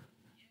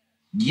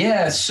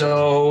 Yeah,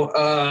 so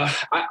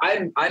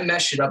I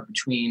mesh it up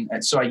between.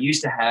 So I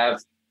used to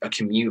have a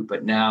commute,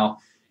 but now,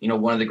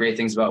 one of the great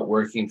things about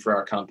working for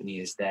our company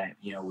is that,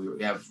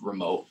 we have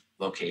remote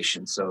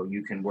locations. So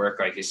you can work,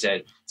 like I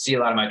said, see a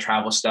lot of my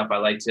travel stuff. I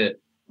like to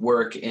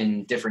work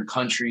in different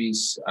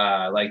countries.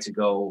 I like to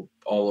go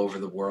all over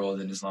the world.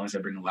 And as long as I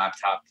bring a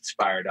laptop, it's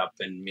fired up,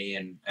 and me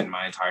and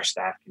my entire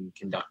staff can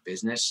conduct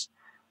business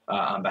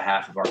on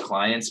behalf of our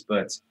clients.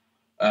 But,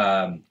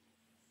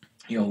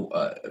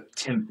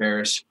 Tim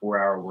Ferriss'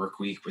 4-Hour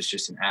Workweek was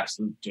just an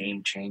absolute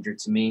game changer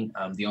to me.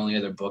 The only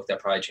other book that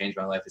probably changed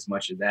my life as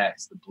much as that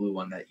is the blue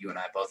one that you and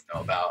I both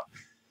know about.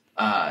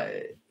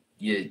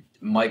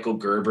 Michael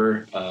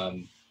Gerber,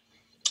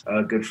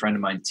 a good friend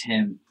of mine,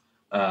 Tim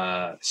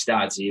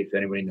Stodzy, if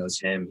anybody knows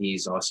him,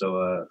 he's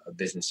also a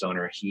business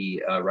owner.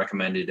 He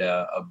recommended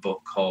a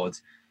book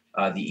called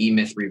The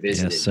E-Myth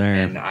Revisited. Yes, sir.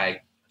 And I'm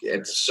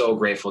so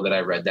grateful that I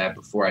read that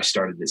before I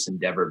started this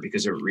endeavor,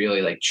 because it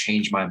really like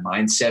changed my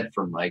mindset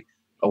from like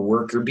a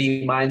worker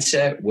bee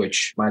mindset,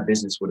 which my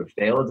business would have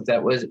failed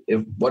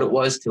if what it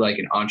was, to like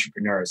an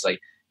entrepreneur. It's like,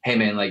 hey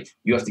man, like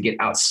you have to get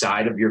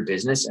outside of your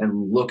business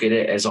and look at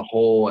it as a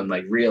whole and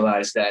like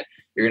realize that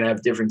you're going to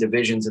have different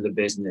divisions of the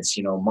business,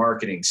 you know,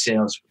 marketing,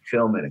 sales,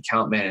 fulfillment,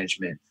 account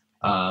management,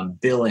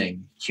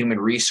 billing, human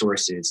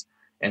resources.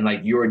 And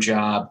like your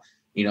job,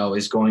 you know,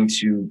 is going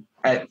to,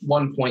 at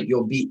one point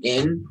you'll be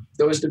in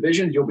those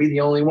divisions. You'll be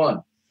the only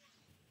one,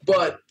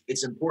 but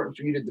it's important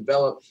for you to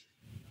develop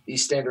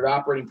these standard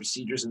operating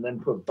procedures and then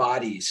put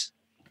bodies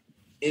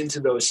into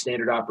those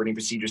standard operating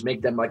procedures,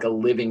 make them like a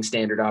living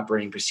standard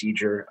operating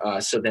procedure,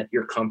 so that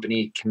your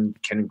company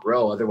can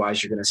grow.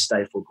 Otherwise you're going to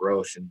stifle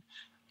growth. And,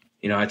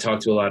 you know, I talk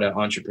to a lot of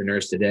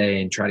entrepreneurs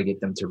today and try to get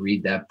them to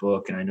read that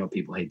book. And I know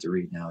people hate to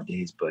read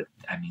nowadays, but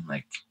I mean,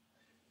 like,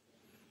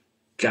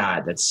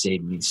 God, that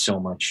saved me so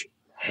much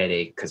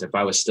headache. Because if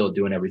I was still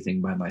doing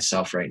everything by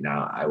myself right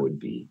now, I would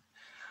be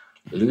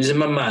losing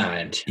my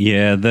mind.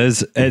 Yeah,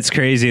 it's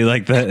crazy.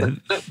 Like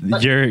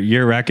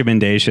your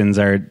recommendations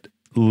are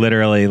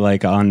literally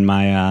like on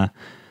my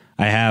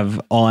I have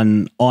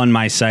on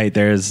my site,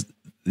 there's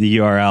the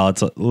URL.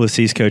 It's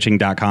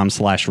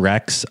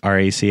lacissecoaching.com/recs,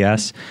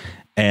 RACS.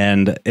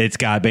 And it's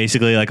got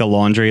basically like a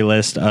laundry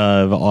list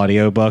of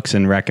audiobooks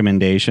and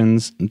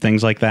recommendations and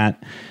things like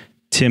that.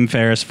 Tim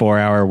Ferriss'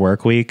 4-Hour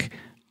Workweek,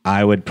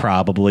 I would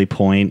probably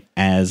point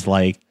as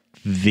like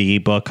the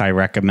book I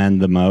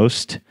recommend the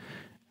most.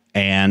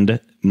 And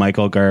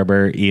Michael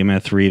Gerber,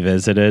 E-Myth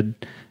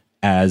Revisited,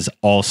 as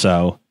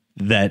also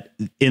that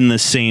in the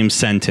same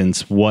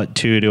sentence. What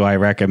two do I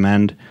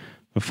recommend?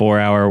 A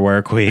 4-Hour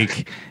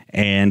Workweek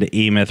and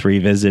E-Myth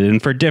Revisited,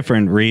 and for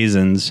different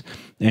reasons.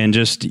 And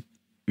just,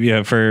 you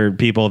know, for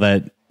people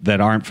that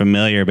aren't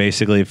familiar,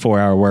 basically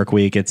 4-Hour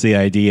Workweek, it's the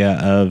idea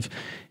of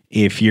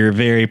if you're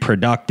very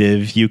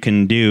productive, you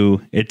can do,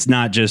 it's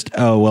not just,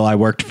 oh, well, I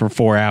worked for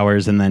 4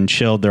 hours and then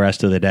chilled the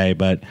rest of the day,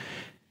 but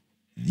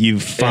you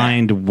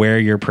find where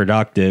you're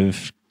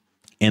productive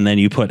and then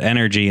you put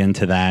energy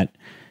into that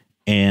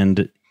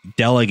and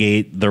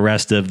delegate the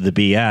rest of the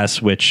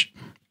BS, which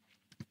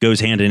goes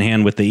hand in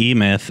hand with the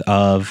E-Myth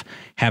of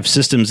have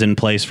systems in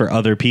place for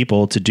other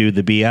people to do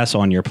the BS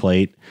on your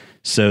plate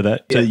so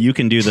that so you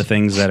can do the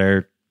things that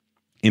are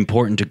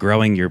important to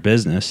growing your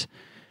business.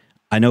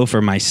 I know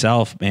for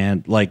myself,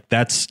 man, like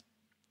that's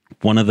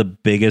one of the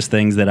biggest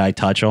things that I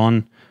touch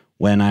on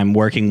when I'm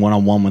working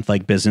one-on-one with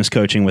like business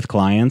coaching with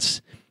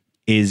clients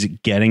is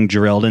getting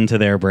drilled into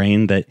their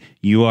brain that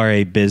you are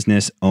a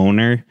business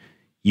owner.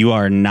 You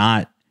are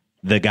not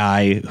the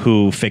guy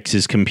who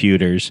fixes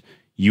computers.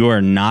 You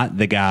are not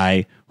the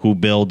guy who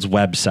builds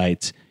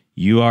websites.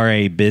 You are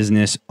a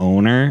business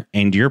owner,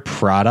 and your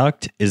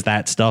product is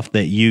that stuff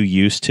that you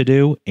used to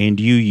do, and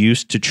you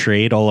used to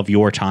trade all of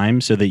your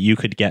time so that you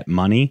could get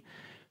money.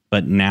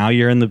 But now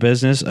you're in the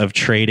business of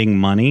trading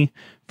money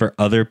for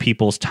other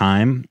people's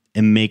time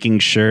and making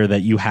sure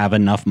that you have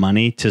enough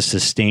money to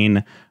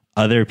sustain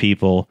other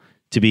people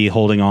to be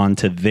holding on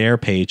to their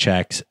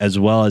paychecks as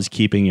well as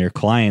keeping your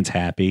clients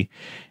happy.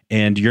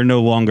 And you're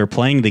no longer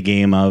playing the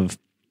game of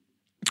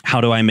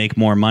how do I make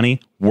more money?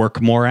 Work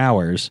more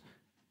hours.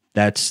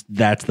 That's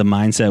the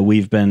mindset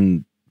we've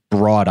been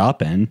brought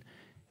up in.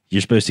 You're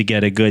supposed to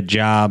get a good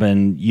job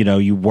and, you know,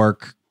 you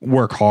work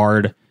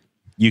hard.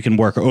 You can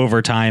work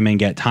overtime and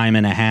get time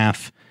and a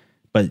half,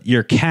 but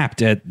you're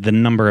capped at the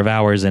number of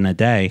hours in a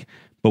day.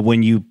 But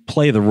when you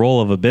play the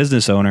role of a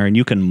business owner and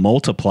you can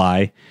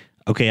multiply,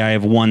 okay, I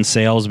have one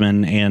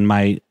salesman and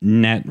my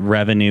net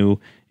revenue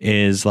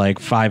is like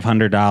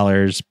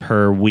 $500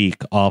 per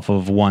week off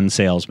of one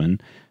salesman.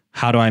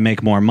 How do I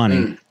make more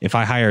money? If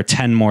I hire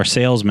 10 more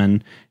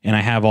salesmen and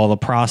I have all the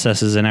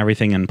processes and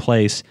everything in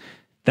place,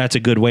 that's a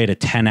good way to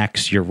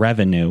 10x your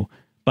revenue,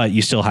 but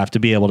you still have to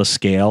be able to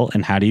scale.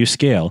 And how do you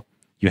scale?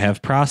 You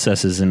have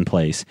processes in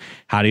place.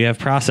 How do you have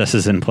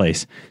processes in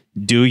place?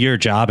 Do your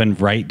job and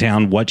write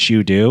down what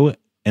you do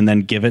and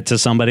then give it to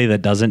somebody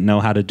that doesn't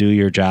know how to do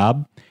your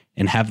job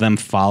and have them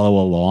follow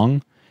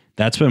along.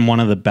 That's been one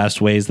of the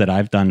best ways that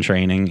I've done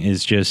training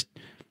is just,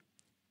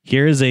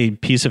 here is a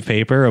piece of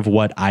paper of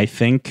what I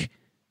think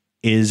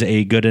is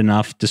a good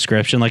enough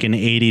description, like an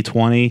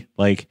 80-20,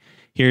 like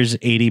here's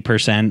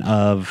 80%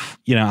 of,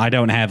 you know, I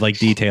don't have like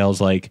details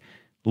like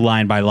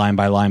line by line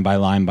by line by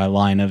line by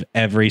line of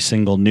every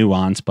single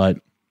nuance, but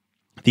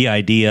the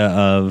idea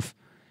of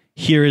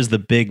here is the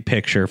big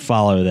picture,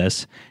 follow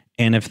this.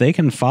 And if they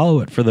can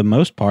follow it for the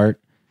most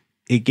part,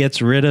 it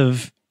gets rid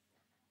of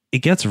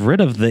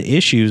the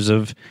issues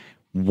of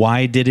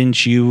why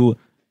didn't you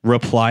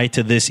reply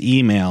to this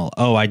email?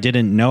 Oh, I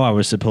didn't know I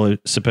was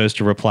supposed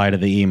to reply to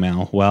the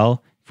email.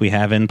 Well, if we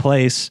have in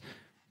place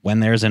when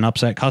there's an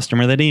upset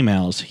customer that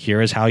emails,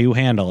 here is how you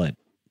handle it.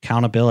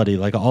 Accountability,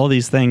 like all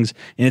these things.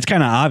 And it's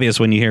kind of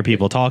obvious when you hear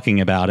people talking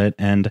about it.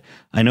 And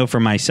I know for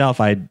myself,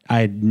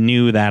 I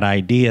knew that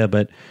idea,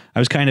 but I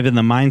was kind of in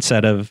the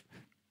mindset of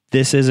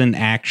this isn't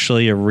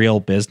actually a real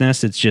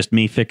business. It's just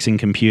me fixing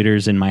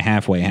computers in my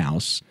halfway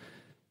house.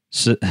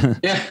 So,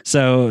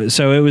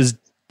 so it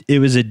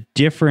was a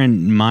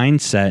different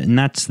mindset, and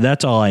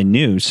that's all I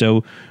knew.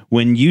 So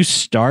when you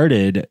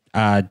started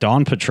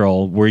Dawn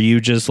Patrol, were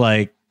you just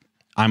like,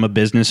 I'm a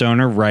business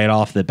owner right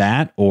off the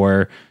bat,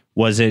 or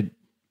was it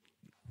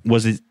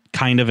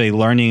kind of a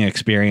learning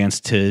experience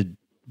to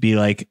be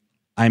like,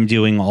 I'm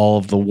doing all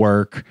of the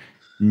work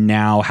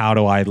now, how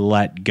do I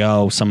let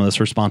go some of this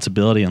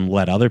responsibility and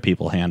let other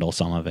people handle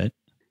some of it?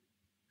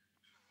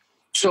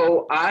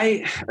 So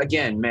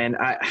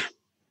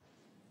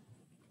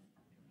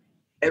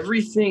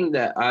everything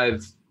that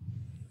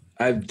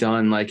I've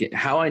done, like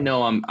how I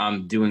know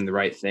I'm doing the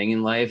right thing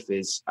in life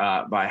is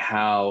by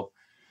how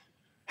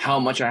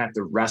much I have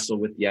to wrestle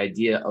with the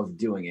idea of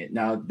doing it.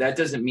 Now, that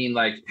doesn't mean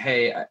like,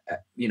 hey,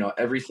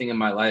 everything in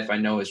my life I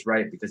know is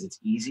right because it's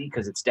easy,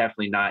 because it's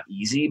definitely not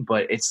easy,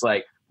 but it's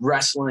like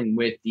wrestling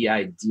with the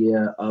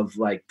idea of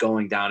like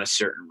going down a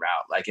certain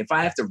route. Like if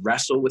I have to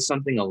wrestle with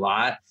something a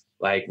lot,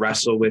 like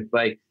wrestle with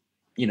like,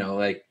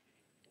 like,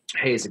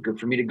 hey, is it good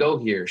for me to go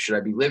here? Should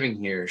I be living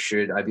here?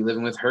 Should I be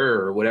living with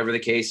her, or whatever the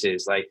case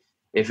is? Like,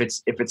 if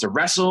it's a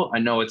wrestle, I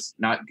know it's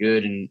not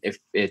good. And if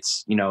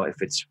it's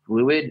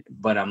fluid,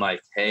 but I'm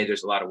like, hey,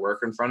 there's a lot of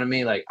work in front of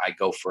me, like I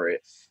go for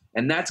it.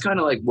 And that's kind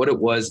of like what it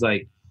was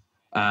like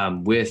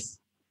with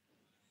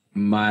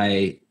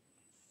my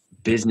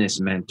business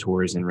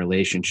mentors and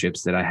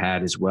relationships that I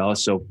had as well.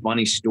 So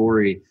funny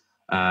story,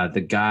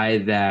 the guy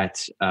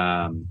that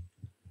I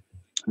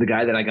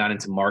got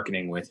into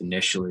marketing with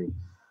initially,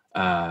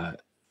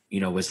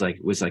 was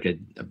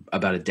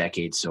about a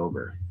decade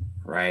sober.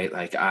 Right.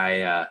 Like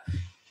I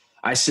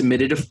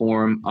submitted a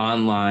form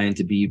online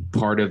to be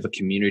part of a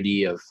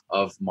community of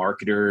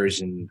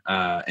marketers and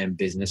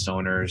business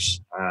owners.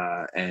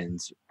 And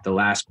the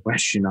last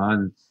question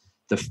on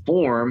the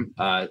form,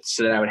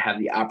 so that I would have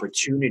the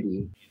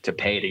opportunity to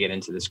pay to get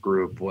into this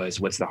group, was,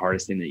 what's the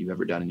hardest thing that you've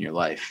ever done in your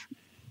life?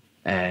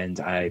 And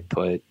I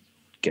put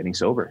getting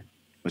sober.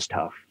 It was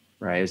tough,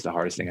 right? It was the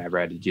hardest thing I ever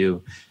had to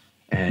do.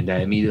 And I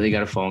immediately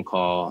got a phone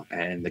call,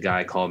 and the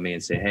guy called me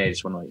and said, hey, I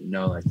just want to let you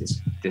know, like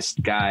this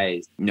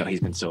guy,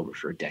 he's been sober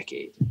for a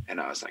decade. And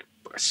I was like,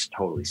 I was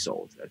totally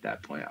sold at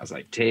that point. I was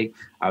like,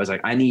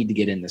 I need to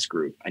get in this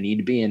group. I need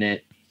to be in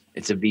it.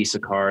 It's a Visa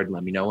card.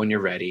 Let me know when you're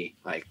ready.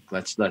 Like,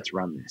 let's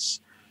run this.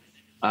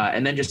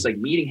 And then just like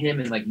meeting him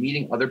and like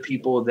meeting other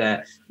people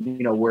that,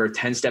 were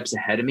 10 steps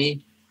ahead of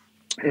me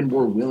and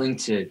were willing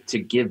to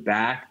give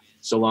back,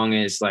 so long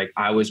as like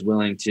I was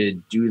willing to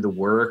do the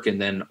work.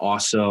 And then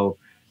also,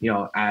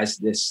 as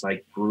this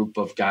like group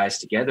of guys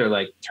together,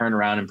 like turn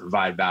around and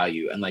provide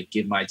value and like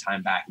give my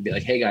time back and be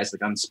like, hey guys,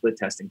 like I'm split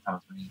testing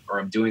company, or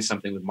I'm doing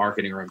something with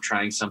marketing, or I'm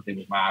trying something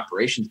with my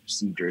operations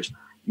procedures.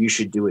 You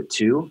should do it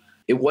too.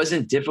 It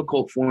wasn't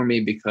difficult for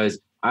me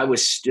because I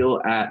was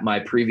still at my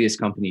previous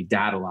company,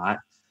 Dad a Lot,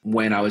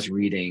 when I was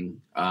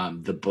reading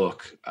the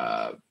book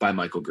by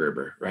Michael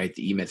Gerber, right?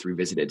 The E-Myth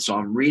Revisited. So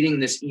I'm reading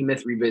this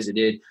E-Myth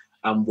Revisited.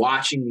 I'm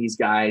watching these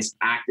guys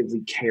actively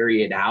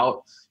carry it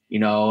out.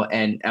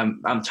 And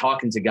I'm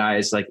talking to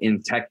guys like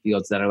in tech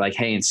fields that are like,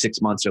 hey, in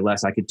 6 months or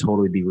less, I could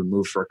totally be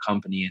removed for a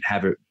company and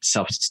have it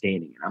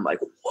self-sustaining. And I'm like,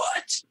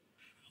 what?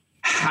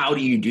 How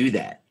do you do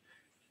that?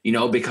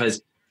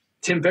 Because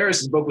Tim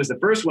Ferriss's book was the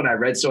first one I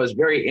read. So I was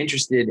very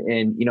interested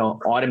in,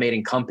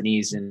 automating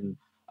companies. And,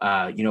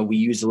 we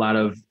use a lot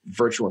of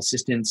virtual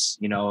assistants,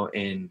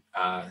 in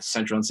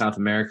Central and South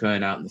America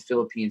and out in the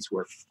Philippines, who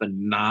are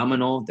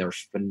phenomenal. They're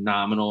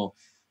phenomenal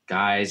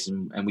guys,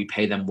 and we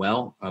pay them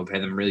well. We pay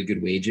them really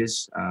good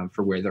wages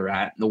for where they're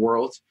at in the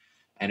world,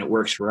 and it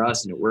works for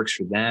us and it works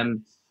for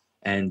them.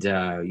 And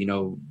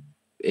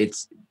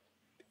it's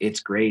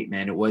great,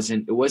 man. It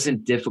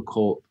wasn't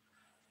difficult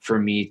for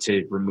me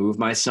to remove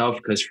myself,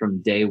 because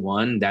from day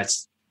one,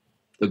 that's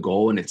the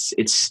goal, and it's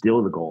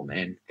still the goal,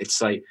 man.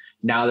 It's like,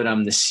 now that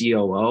I'm the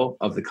COO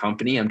of the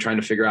company, I'm trying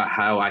to figure out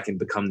how I can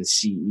become the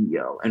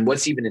CEO and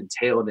what's even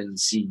entailed in the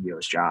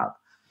CEO's job,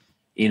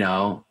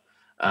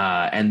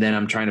 and then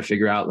I'm trying to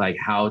figure out like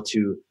how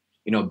to,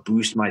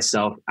 boost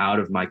myself out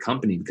of my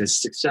company,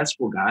 because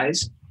successful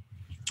guys,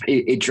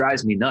 it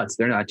drives me nuts.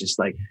 They're not just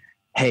like,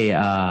 hey,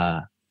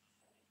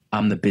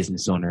 I'm the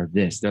business owner of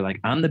this. They're like,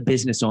 I'm the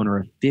business owner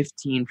of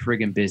 15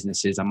 friggin'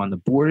 businesses. I'm on the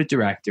board of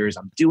directors.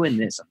 I'm doing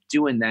this, I'm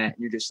doing that. And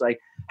you're just like,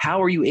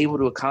 how are you able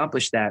to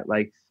accomplish that?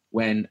 Like,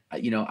 when,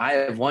 I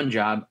have one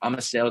job, I'm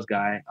a sales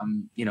guy.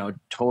 I'm,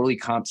 totally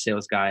comp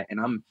sales guy.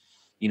 And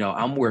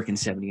I'm working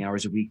 70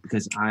 hours a week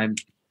because I'm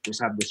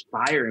just have this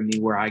fire in me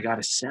where I got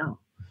to sell.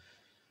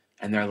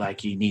 And they're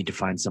like, you need to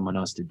find someone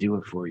else to do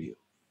it for you,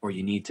 or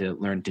you need to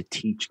learn to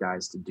teach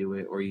guys to do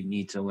it, or you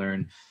need to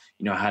learn,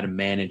 how to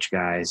manage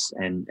guys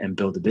and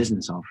build a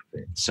business off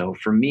of it. So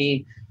for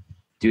me,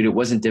 dude, it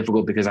wasn't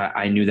difficult because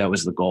I knew that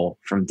was the goal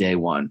from day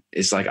one.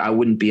 It's like, I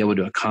wouldn't be able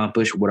to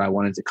accomplish what I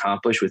wanted to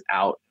accomplish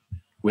without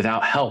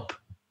help.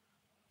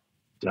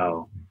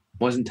 So it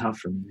wasn't tough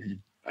for me,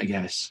 man, I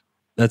guess.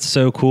 That's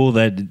so cool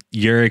that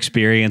your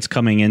experience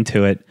coming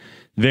into it,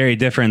 very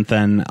different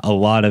than a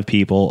lot of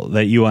people,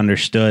 that you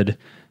understood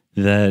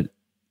that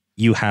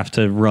you have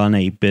to run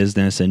a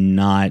business and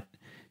not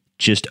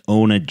just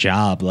own a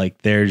job. Like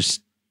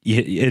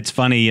it's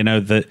funny,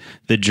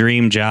 the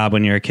dream job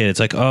when you're a kid, it's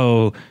like,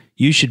 oh,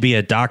 you should be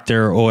a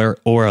doctor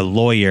or a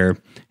lawyer.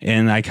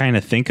 And I kind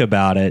of think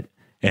about it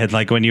And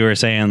like when you were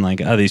saying like,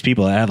 oh, these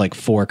people that have like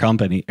 4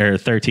 company or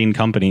 13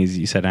 companies,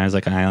 you said, I was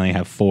like, I only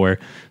have 4,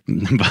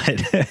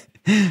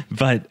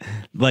 but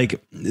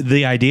like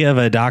the idea of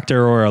a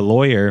doctor or a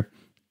lawyer,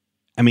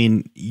 I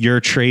mean, you're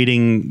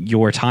trading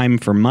your time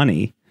for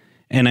money.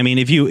 And I mean,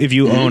 if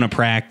you own a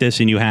practice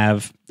and you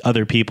have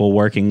other people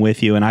working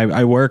with you, and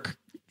I work,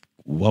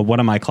 well, one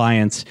of my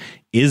clients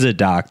is a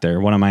doctor,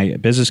 one of my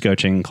business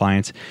coaching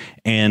clients.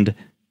 And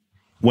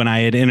when I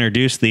had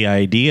introduced the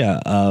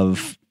idea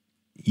of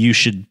you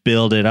should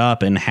build it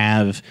up and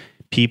have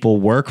people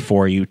work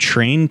for you,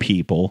 train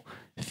people,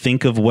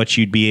 think of what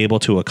you'd be able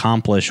to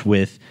accomplish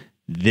with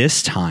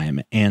this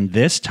time and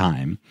this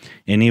time.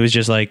 And he was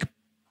just like,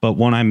 but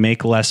won't I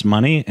make less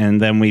money?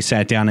 And then we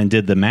sat down and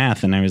did the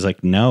math, and I was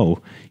like,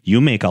 no,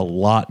 you make a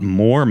lot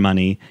more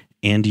money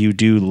and you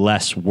do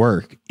less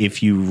work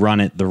if you run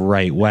it the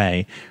right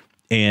way.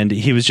 And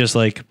he was just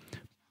like,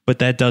 but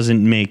that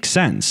doesn't make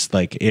sense.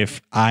 Like,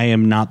 if I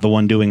am not the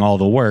one doing all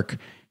the work,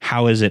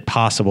 how is it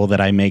possible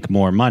that I make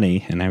more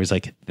money? And I was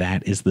like,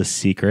 that is the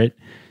secret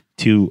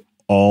to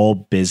all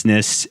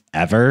business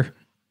ever.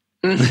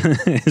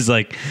 It's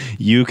like,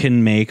 you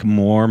can make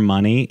more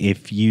money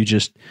if you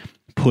just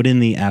put in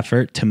the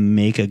effort to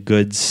make a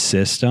good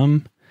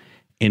system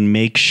and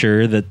make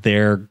sure that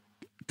they're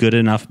good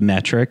enough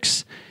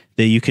metrics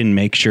that you can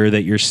make sure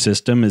that your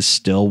system is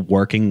still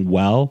working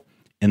well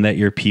and that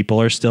your people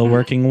are still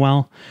working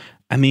well.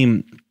 I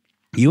mean,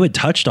 you had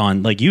touched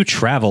on, like, you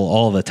travel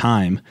all the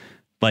time.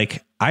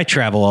 Like, I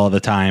travel all the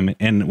time.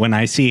 And when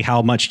I see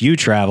how much you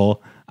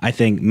travel, I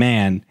think,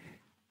 man,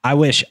 I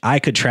wish I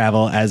could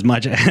travel as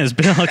much as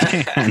Bill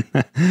can.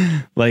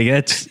 Like,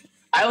 it's...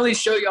 I only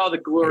show you all the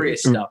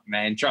glorious stuff,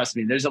 man. Trust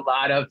me. There's a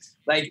lot of,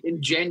 like,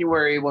 in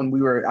January when we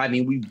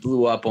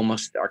blew up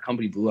our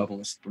company blew up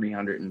almost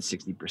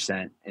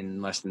 360%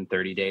 in less than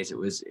 30 days. It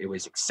was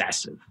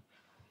excessive.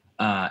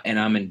 And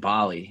I'm in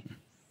Bali,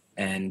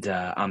 and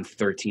I'm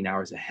 13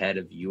 hours ahead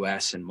of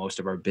US, and most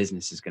of our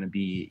business is going to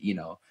be,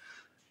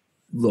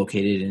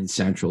 located in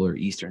Central or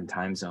Eastern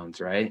time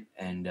zones. Right.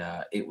 And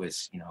it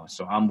was,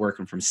 so I'm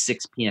working from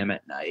 6 p.m.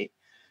 at night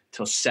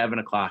till 7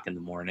 o'clock in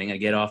the morning. I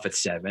get off at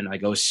 7. I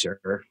go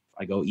surf.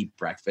 I go eat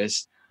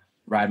breakfast,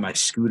 ride my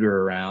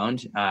scooter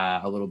around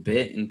a little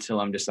bit until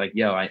I'm just like,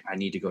 I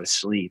need to go to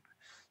sleep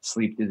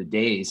through the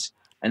days.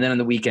 And then on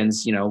the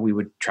weekends, we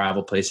would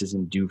travel places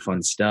and do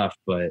fun stuff.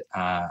 But,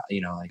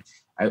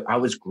 I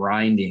was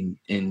grinding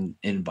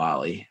in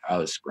Bali. I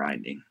was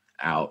grinding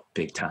out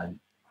big time,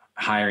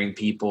 hiring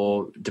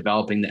people,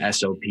 developing the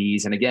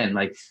SOPs. And again,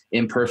 like,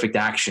 imperfect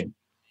action.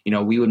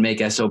 We would make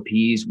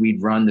SOPs.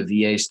 We'd run the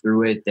VAs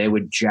through it. They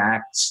would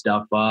jack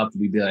stuff up.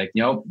 We'd be like,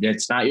 nope,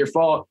 it's not your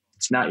fault.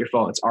 It's not your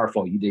fault. It's our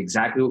fault. You did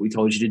exactly what we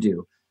told you to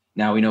do.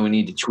 Now we know we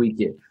need to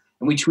tweak it.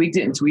 And we tweaked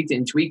it and tweaked it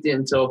and tweaked it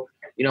until,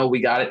 we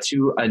got it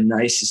to a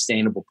nice,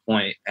 sustainable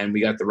point, and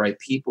we got the right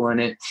people in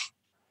it.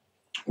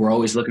 We're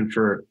always looking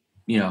for,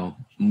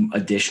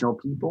 additional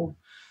people.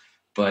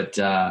 But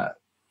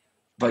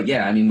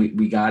yeah, I mean,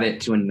 we got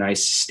it to a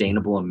nice,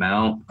 sustainable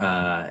amount.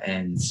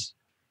 And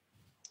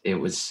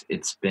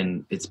it's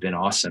been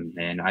awesome,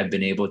 man. I've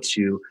been able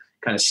to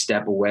kind of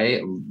step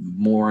away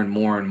more and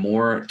more and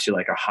more to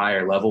like a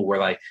higher level where,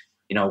 like,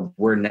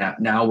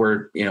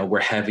 we're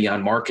heavy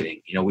on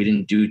marketing. We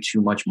didn't do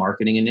too much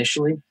marketing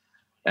initially.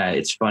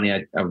 It's funny.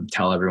 I would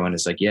tell everyone,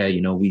 it's like,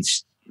 we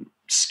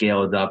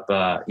scaled up,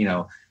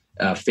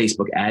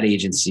 Facebook ad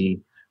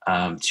agency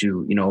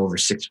to, over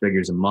 6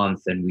 figures a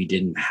month. And we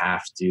didn't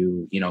have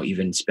to,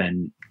 even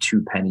spend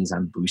 2 pennies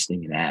on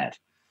boosting an ad.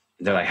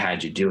 They're like,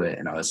 how'd you do it?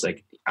 And I was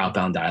like,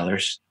 outbound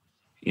dialers,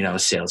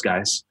 sales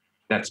guys.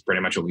 That's pretty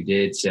much what we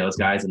did, sales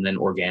guys. And then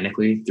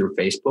organically through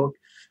Facebook.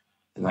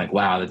 And like,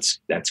 wow,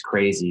 that's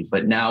crazy.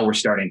 But now we're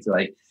starting to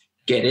like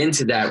get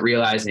into that,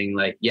 realizing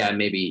like,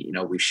 maybe,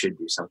 we should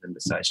do something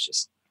besides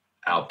just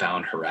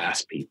outbound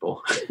harass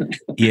people.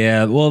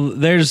 Yeah. Well,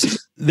 there's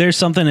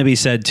something to be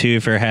said too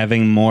for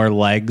having more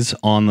legs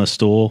on the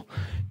stool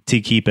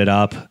to keep it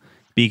up,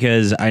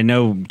 because I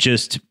know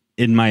just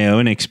in my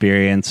own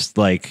experience,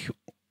 like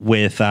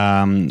with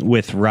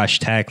Rush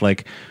Tech,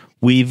 like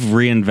we've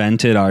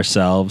reinvented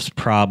ourselves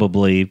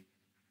probably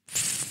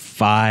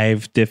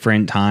 5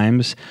 different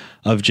times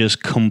of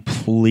just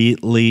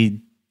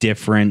completely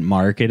different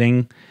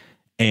marketing.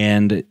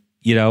 And,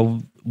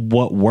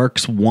 what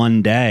works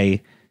one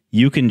day,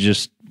 you can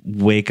just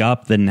wake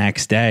up the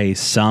next day,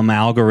 some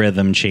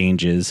algorithm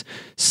changes,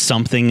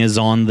 something is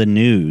on the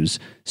news,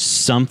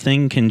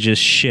 something can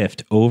just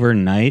shift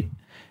overnight.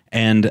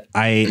 And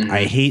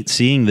I hate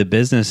seeing the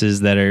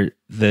businesses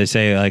they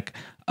say like,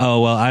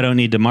 oh, well, I don't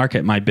need to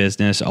market my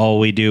business. All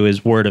we do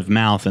is word of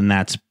mouth, and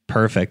that's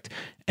perfect.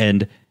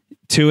 And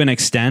to an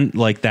extent,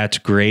 like, that's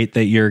great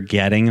that you're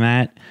getting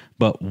that.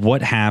 But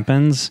what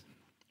happens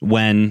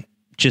when,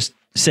 just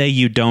say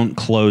you don't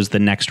close the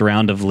next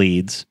round of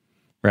leads,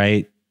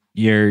 right?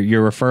 Your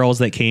referrals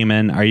that came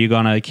in, are you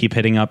going to keep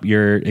hitting up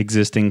your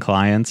existing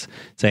clients?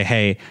 Say,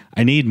 hey,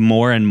 I need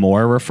more and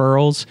more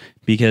referrals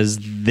because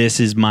this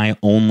is my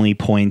only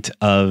point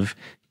of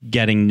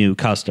getting new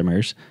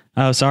customers.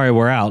 Oh, sorry,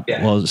 we're out.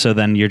 Yeah. Well, so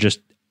then you're just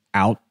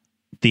out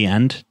the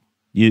end.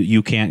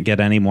 You can't get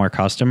any more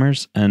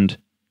customers. And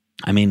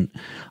I mean,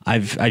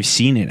 I've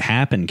seen it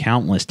happen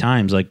countless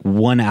times. Like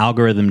one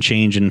algorithm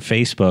change in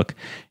Facebook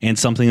and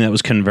something that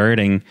was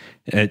converting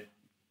at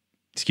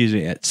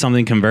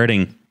something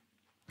converting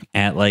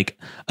at like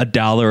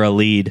 $1 a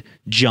lead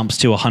jumps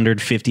to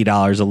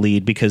 $150 a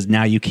lead because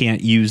now you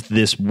can't use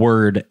this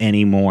word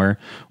anymore,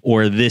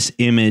 or this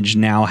image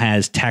now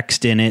has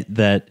text in it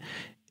that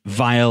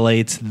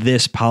violates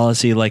this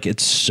policy. Like,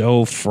 it's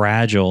so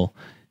fragile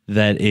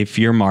that if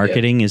your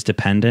marketing is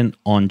dependent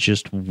on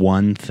just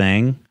one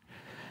thing.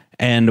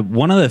 And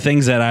one of the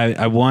things that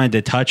I wanted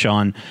to touch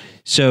on,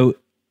 so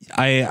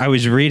I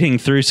was reading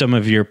through some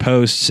of your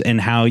posts and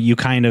how you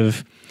kind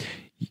of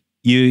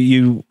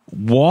you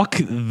walk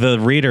the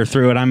reader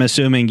through it. I'm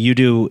assuming you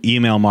do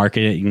email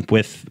marketing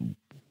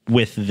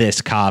with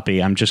this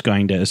copy. I'm just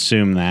going to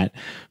assume that,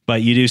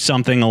 but you do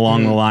something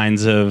along the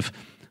lines of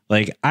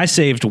like, I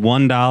saved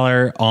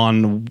 $1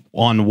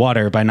 on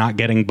water by not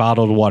getting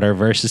bottled water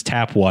versus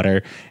tap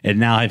water, and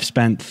now I've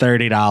spent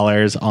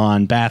 $30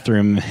 on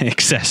bathroom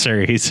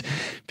accessories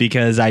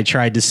because I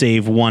tried to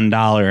save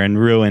 $1 and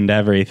ruined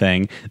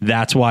everything.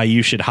 That's why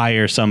you should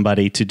hire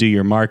somebody to do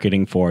your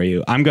marketing for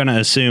you. I'm going to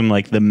assume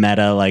like the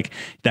meta, like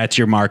that's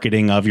your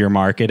marketing of your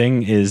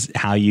marketing is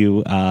how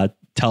you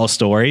tell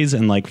stories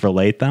and like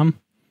relate them.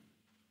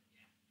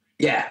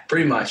 Yeah,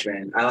 pretty much,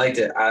 man. I like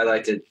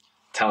to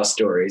tell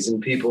stories,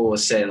 and people will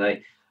say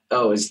like,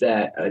 oh, is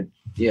that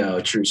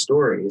a true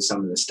story is some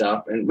of the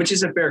stuff, and which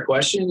is a fair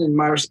question. And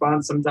my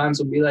response sometimes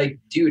will be like,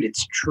 dude,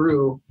 it's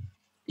true,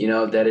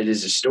 that it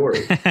is a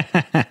story.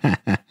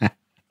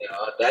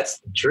 That's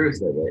the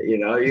truth of it.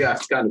 You have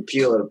to kind of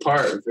peel it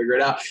apart and figure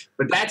it out.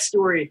 But that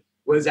story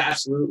was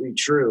absolutely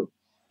true.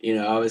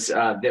 I was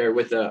there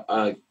with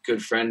a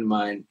good friend of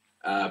mine,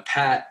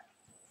 Pat,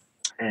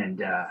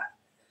 and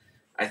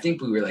I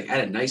think we were like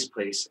at a nice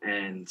place,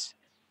 and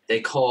they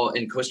call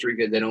in Costa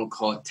Rica, they don't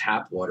call it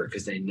tap water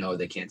because they know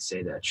they can't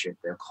say that shit.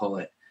 They'll call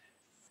it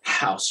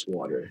house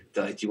water.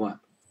 They're like, do you want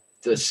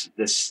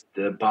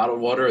the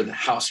bottled water or the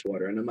house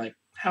water? And I'm like,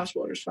 house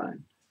water's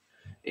fine.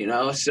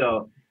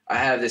 So I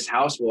have this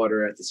house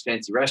water at this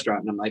fancy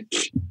restaurant, and I'm like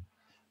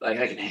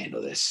I can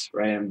handle this,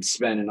 right? I'm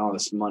spending all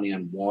this money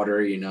on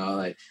water,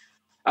 like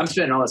I'm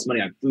spending all this money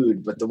on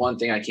food, but the one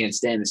thing I can't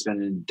stand is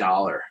spending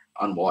 $1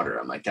 on water.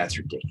 I'm like, that's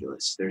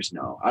ridiculous.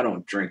 I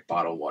don't drink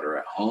bottled water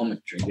at home. I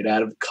drink it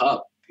out of a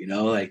cup,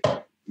 like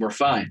we're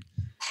fine.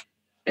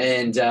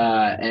 And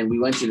we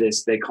went to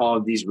this, they call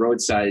these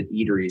roadside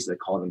eateries, they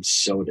call them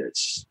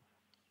sodas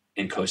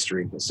in Costa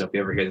Rica. So if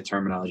you ever hear the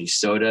terminology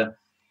soda,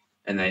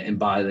 and in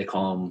Bali, they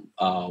call them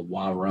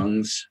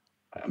warungs.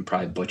 I'm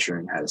probably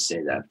butchering how to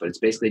say that, but it's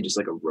basically just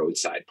like a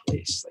roadside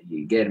place. Like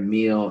you get a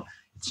meal,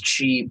 it's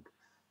cheap.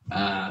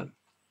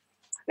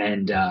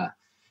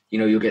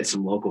 You'll get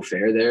some local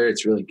fare there.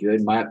 It's really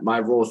good. My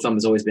rule of thumb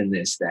has always been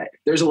this, that if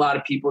there's a lot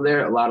of people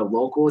there, a lot of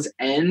locals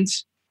and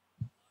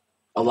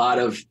a lot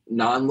of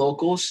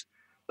non-locals,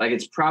 like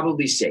it's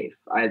probably safe.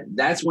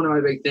 That's one of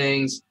my big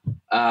things.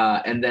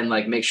 And then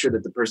like make sure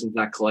that the person's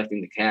not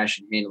collecting the cash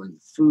and handling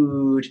the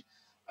food.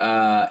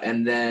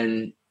 And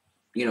then,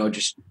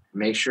 just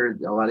make sure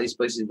a lot of these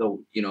places,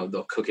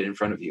 they'll cook it in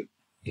front of you,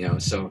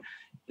 so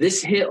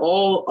this hit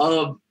all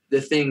of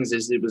the things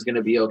as it was going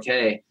to be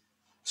okay.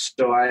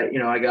 So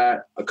I got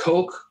a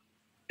Coke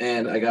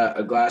and I got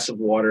a glass of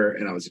water,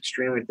 and I was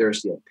extremely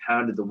thirsty. I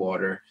pounded the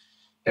water.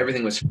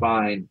 Everything was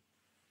fine.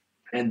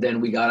 And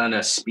then we got on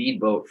a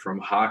speedboat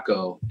from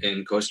Jocko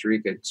in Costa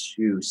Rica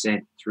to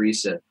Santa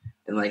Teresa.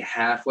 And like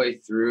halfway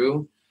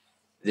through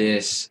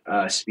this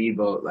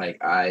speedboat, like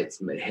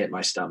it hit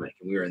my stomach,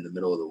 and we were in the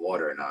middle of the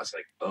water, and I was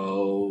like,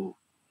 oh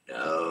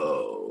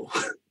no.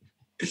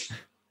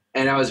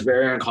 And I was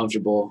very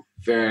uncomfortable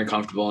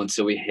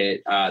until we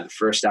hit the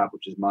first stop,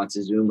 which was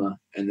Montezuma.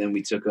 And then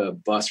we took a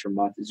bus from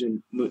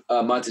Montezuma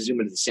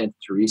to Santa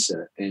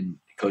Teresa in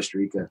Costa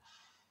Rica.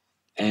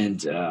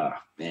 And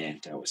man,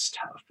 that was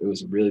tough. It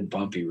was a really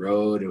bumpy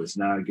road. It was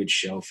not a good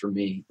show for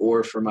me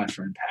or for my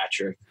friend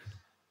Patrick.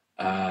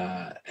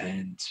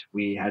 And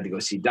we had to go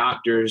see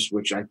doctors,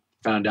 which I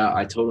found out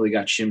I totally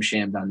got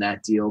shim-shammed on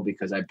that deal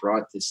because I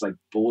brought this like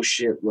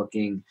bullshit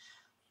looking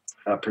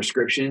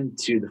prescription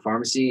to the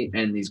pharmacy,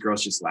 and these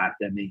girls just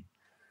laughed at me.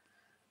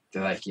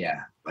 They're like,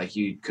 yeah, like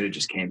you could have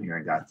just came here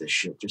and got this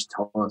shit. Just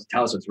tell us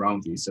what's wrong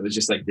with you. So it was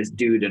just like this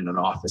dude in an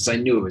office. I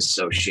knew it was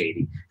so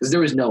shady because there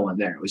was no one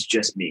there. It was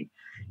just me.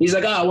 He's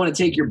like, oh, I want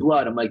to take your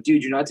blood. I'm like,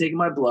 dude, you're not taking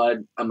my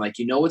blood. I'm like,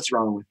 you know what's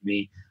wrong with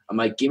me? I'm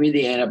like, give me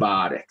the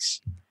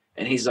antibiotics.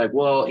 And he's like,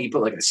 well, he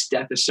put like a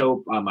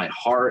stethoscope on my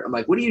heart. I'm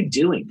like, what are you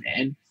doing,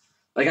 man?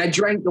 Like, I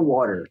drank the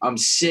water. I'm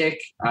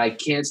sick. I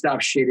can't stop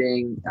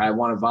shitting. I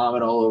want to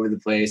vomit all over the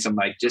place. I'm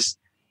like, just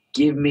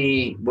give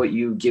me what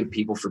you give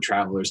people for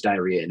travelers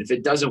diarrhea. And if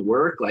it doesn't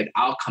work, like,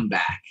 I'll come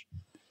back.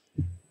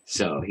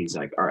 So he's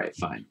like, all right,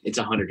 fine. It's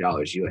 $100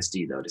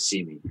 USD though to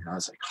see me. And I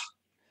was like, oh,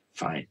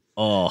 fine.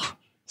 Oh,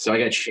 so I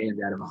got shamed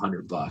out of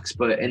 $100,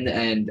 but in the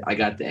end I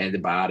got the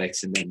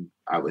antibiotics, and then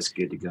I was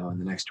good to go in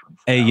the next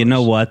 24 Hey, hours. you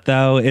know what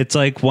though? It's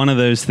like one of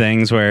those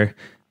things where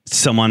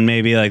someone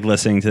may be like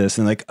listening to this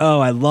and like, oh,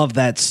 I love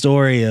that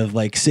story of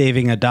like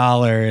saving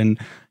 $1 and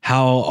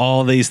how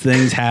all these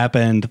things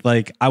happened.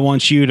 Like, I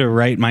want you to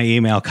write my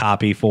email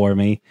copy for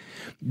me.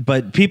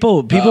 But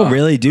people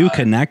really do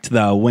connect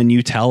though when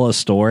you tell a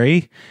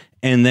story,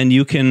 and then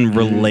you can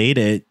relate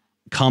it,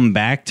 come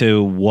back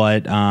to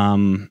what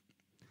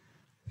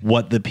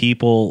the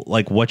people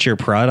like, what your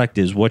product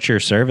is, what your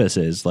service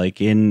is. Like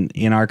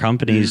in our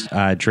company's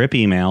drip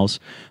emails,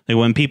 like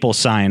when people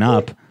sign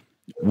up,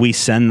 we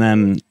send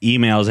them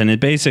emails, and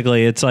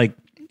it's like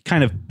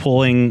kind of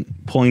pulling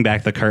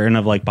back the curtain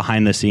of like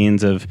behind the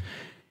scenes of,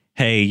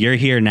 hey, you're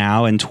here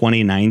now in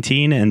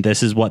 2019 and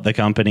this is what the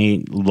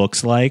company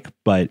looks like.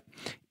 But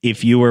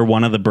if you were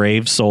one of the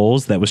brave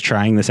souls that was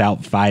trying this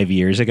out 5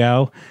 years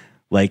ago,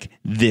 like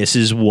this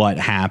is what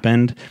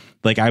happened.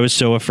 Like I was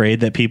so afraid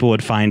that people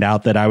would find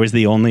out that I was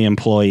the only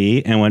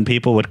employee. And when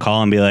people would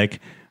call and be like,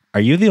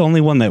 are you the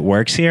only one that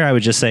works here? I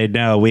would just say,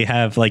 no, we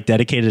have like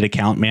dedicated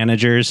account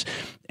managers.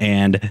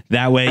 And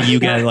that way you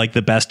get like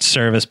the best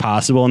service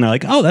possible. And they're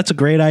like, oh, that's a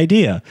great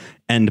idea.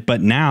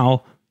 But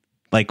now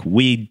like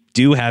we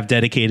do have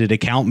dedicated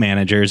account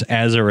managers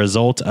as a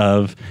result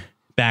of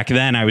back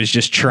then I was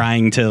just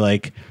trying to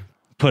like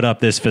put up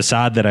this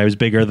facade that I was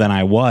bigger than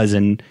I was.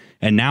 And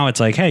now it's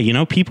like, hey, you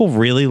know, people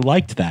really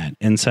liked that.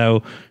 And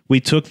so we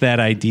took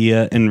that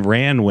idea and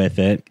ran with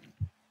it.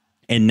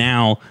 And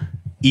now,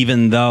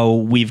 even though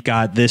we've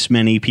got this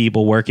many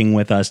people working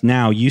with us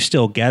now, you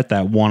still get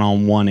that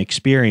one-on-one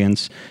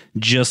experience,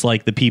 just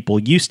like the people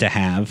used to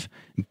have,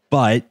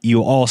 but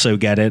you also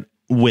get it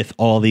with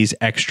all these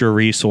extra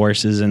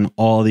resources and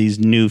all these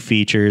new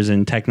features,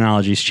 and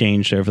technology's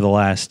changed over the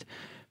last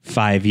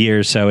 5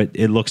 years. So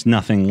it looks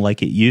nothing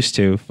like it used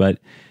to, but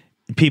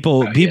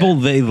people,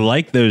 they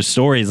like those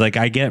stories. Like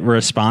I get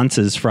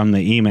responses from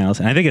the emails,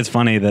 and I think it's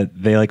funny that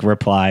they like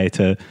reply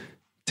to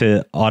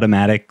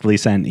automatically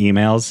send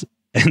emails.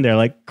 And they're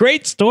like,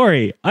 great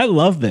story. I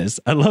love this.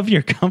 I love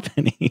your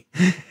company.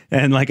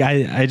 And like,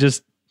 I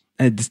just,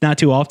 it's not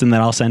too often that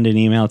I'll send an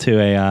email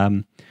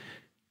to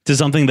to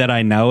something that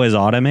I know is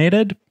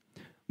automated.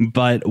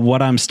 But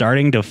what I'm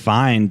starting to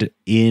find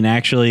in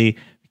actually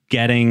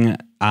getting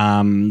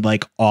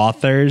like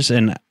authors,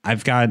 and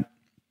I've got,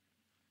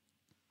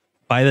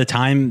 by the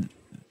time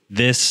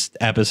this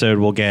episode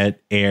will get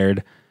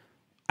aired,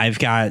 I've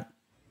got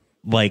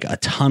like a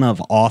ton of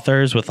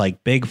authors with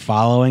like big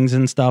followings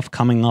and stuff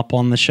coming up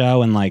on the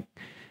show, and like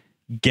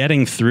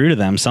getting through to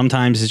them.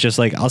 Sometimes it's just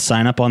like, I'll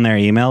sign up on their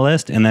email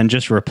list and then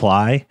just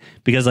reply,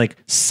 because like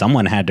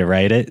someone had to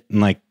write it. And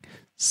like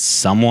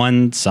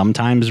someone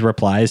sometimes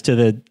replies to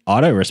the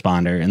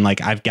autoresponder, and like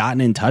I've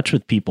gotten in touch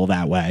with people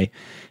that way,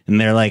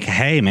 and they're like,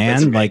 hey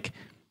man, like,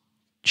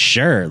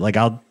 sure. Like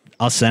I'll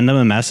send them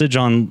a message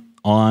on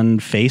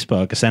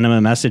Facebook, send them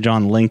a message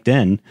on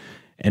LinkedIn,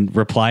 and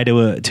reply to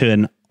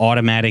an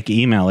automatic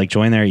email, like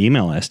join their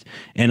email list.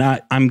 And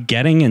I'm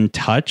getting in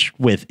touch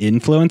with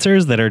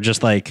influencers that are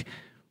just like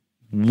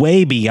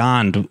way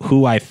beyond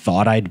who I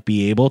thought I'd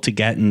be able to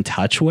get in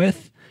touch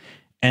with.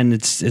 And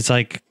it's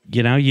like,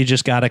 you know, you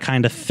just got to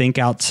kind of think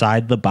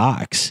outside the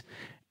box.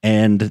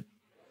 And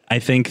I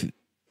think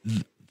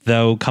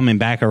though, coming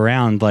back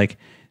around, like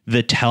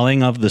the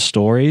telling of the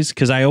stories,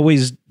 because I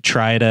always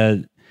try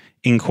to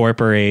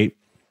incorporate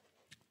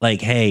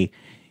like, hey,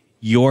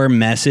 your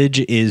message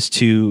is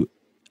to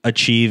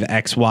achieve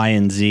X, Y,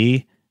 and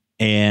Z,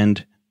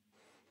 and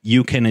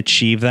you can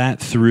achieve that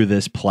through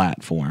this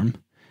platform.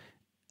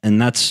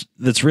 And that's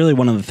really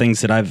one of the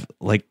things that I've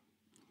like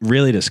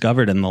really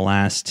discovered in the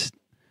last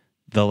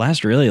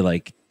really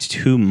like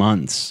 2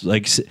 months,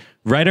 like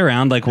right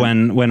around like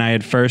when I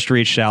had first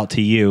reached out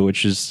to you,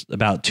 which is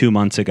about 2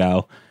 months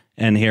ago,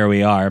 and here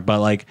we are.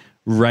 But like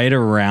right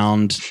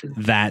around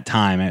that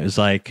time, it was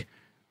like,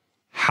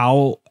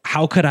 how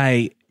could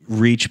I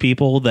reach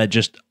people that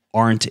just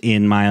aren't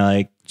in my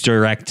like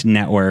direct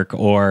network?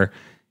 Or,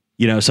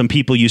 you know, some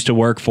people used to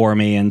work for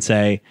me and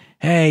say,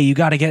 hey, you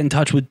got to get in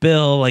touch with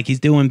Bill. Like he's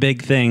doing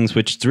big things,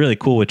 which is really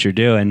cool what you're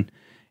doing.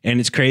 And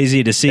it's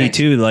crazy to see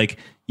too, like,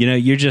 you know,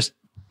 you're just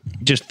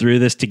threw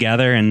this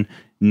together and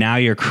now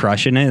you're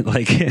crushing it.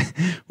 Like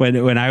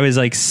when I was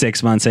like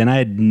 6 months in, I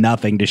had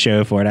nothing to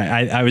show for it.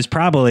 I was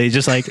probably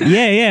just like,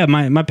 yeah,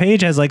 my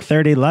page has like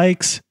 30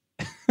 likes.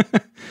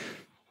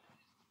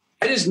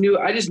 I just knew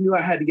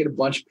I had to get a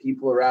bunch of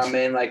people around,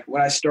 man. Like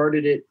when I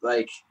started it,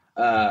 like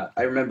I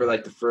remember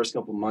like the first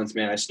couple months,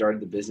 man, I started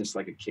the business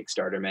like a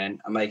Kickstarter, man.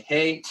 I'm like,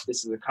 hey,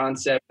 this is a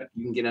concept.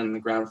 You can get on the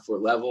ground floor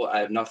level. I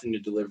have nothing to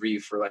deliver you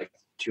for like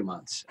 2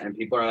 months. And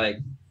people are like,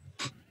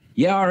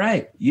 yeah, all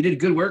right. You did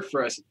good work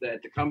for us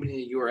at the company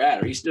that you were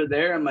at. Are you still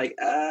there? I'm like,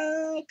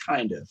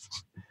 kind of.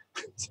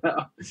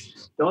 So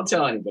don't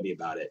tell anybody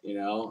about it, you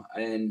know?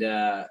 And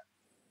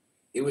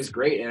it was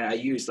great. And I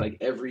used like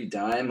every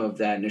dime of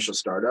that initial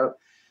startup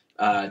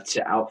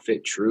to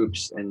outfit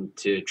troops and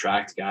to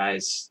attract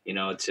guys, you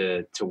know,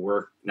 to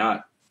work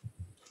not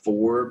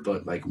for,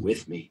 but like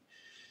with me,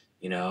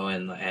 you know,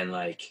 and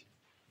like,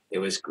 it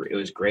was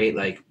great.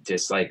 Like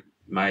just like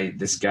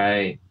this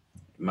guy,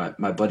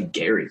 my buddy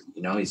Gary,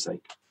 you know, he's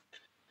like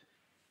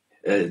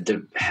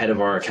the head of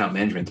our account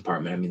management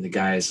department. I mean, the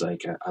guy is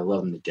like, I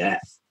love him to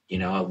death. You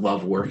know, I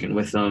love working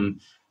with him.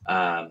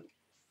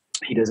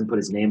 He doesn't put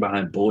his name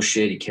behind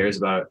bullshit. He cares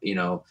about, you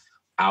know,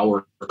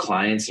 our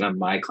clients, not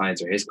my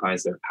clients or his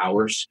clients, they're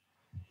ours,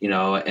 you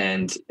know,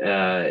 and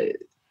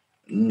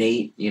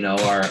Nate, you know,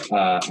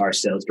 our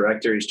sales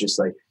director, is just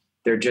like,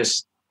 they're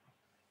just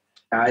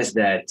guys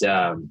that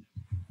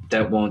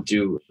won't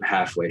do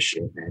halfway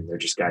shit, man. They're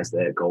just guys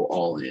that go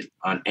all in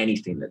on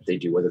anything that they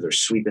do, whether they're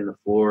sweeping the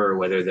floor or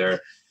whether they're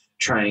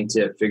trying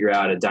to figure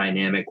out a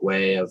dynamic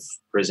way of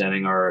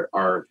presenting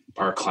our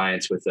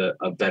clients with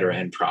a better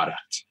end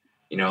product.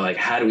 You know, like,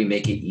 how do we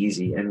make it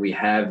easy? And we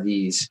have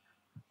these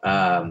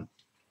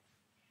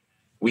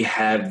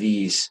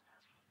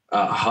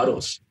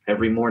huddles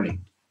every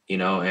morning, you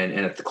know, and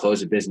at the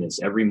close of business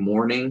every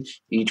morning,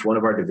 each one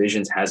of our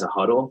divisions has a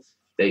huddle.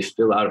 They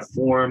fill out a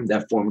form.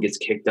 That form gets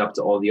kicked up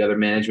to all the other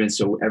management,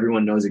 so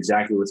everyone knows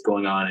exactly what's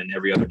going on in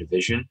every other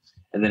division.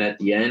 And then at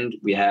the end,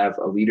 we have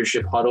a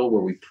leadership huddle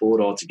where we pull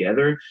it all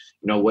together.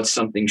 You know, what's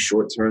something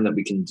short term that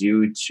we can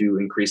do to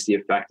increase the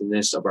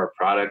effectiveness of our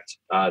product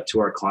to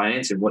our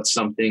clients, and what's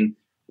something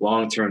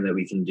long term that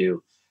we can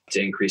do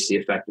to increase the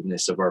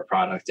effectiveness of our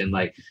product. And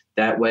like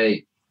that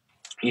way,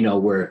 you know,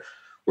 we're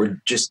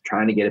just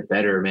trying to get it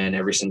better, man,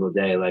 every single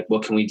day. Like,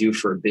 what can we do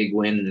for a big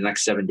win in the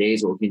next 7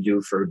 days? What we can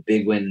do for a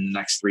big win in the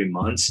next 3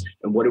 months?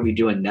 And what are we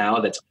doing now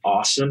that's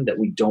awesome that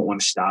we don't want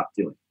to stop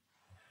doing?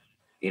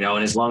 You know,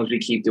 and as long as we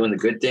keep doing the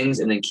good things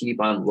and then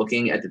keep on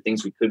looking at the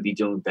things we could be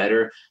doing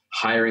better,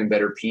 hiring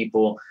better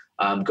people,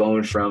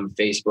 going from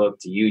Facebook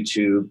to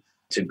YouTube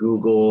to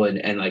Google,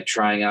 and like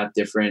trying out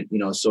different, you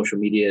know, social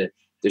media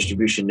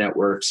distribution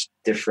networks,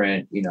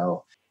 different, you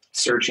know,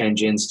 search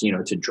engines, you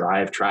know, to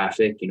drive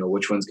traffic, you know,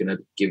 which one's going to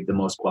give the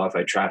most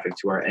qualified traffic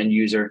to our end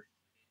user.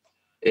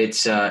 It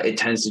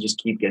tends to just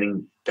keep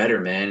getting better,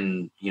 man.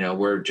 And, you know,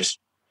 we're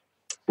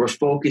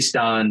focused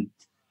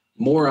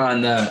more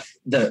on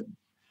the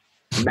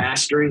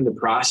mastering the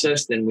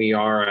process than we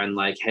are on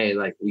like, hey,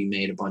 like, we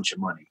made a bunch of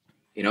money.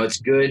 You know, it's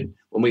good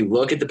when we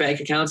look at the bank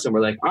accounts and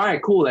we're like, all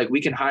right, cool. Like,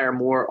 we can hire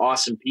more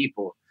awesome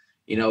people.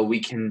 You know, we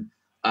can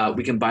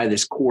buy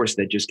this course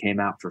that just came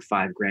out for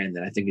 $5,000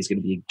 that I think is going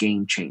to be a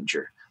game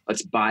changer.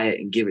 Let's buy it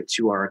and give it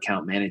to our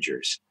account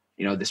managers,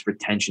 you know, this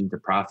retention to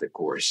profit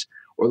course.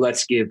 Or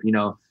let's give, you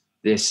know,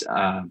 this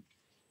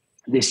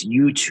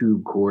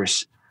YouTube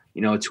course,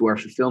 you know, to our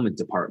fulfillment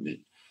department.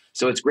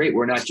 So it's great.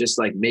 We're not just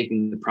like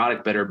making the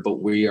product better, but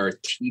we are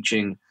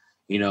teaching,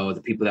 you know,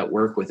 the people that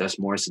work with us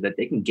more so that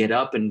they can get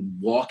up and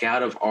walk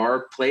out of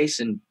our place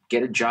and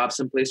get a job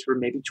someplace for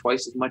maybe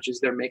twice as much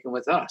as they're making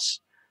with us.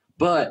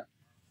 But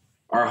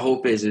our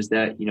hope is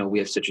that, you know, we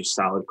have such a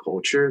solid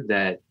culture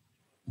that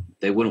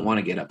they wouldn't want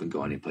to get up and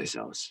go anyplace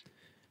else,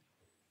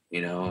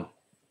 you know?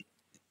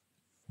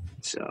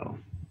 So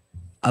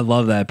I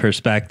love that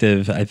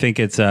perspective. I think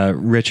it's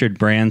Richard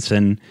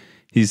Branson.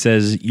 He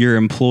says your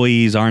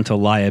employees aren't a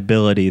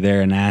liability, they're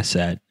an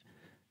asset.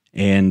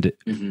 And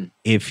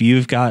if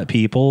you've got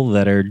people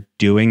that are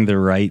doing the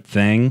right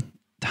thing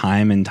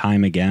time and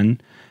time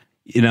again,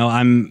 you know,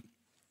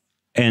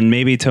 and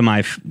maybe to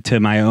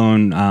my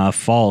own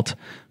fault,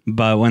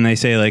 but when they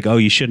say like, oh,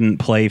 you shouldn't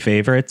play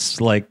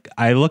favorites, like,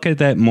 I look at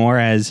that more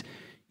as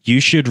you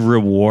should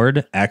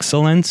reward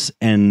excellence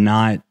and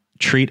not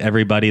treat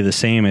everybody the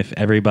same if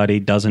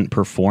everybody doesn't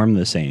perform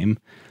the same.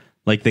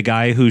 Like the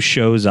guy who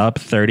shows up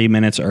 30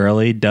 minutes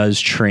early, does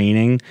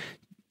training,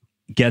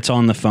 gets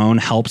on the phone,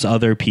 helps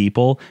other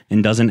people,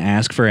 and doesn't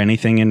ask for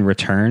anything in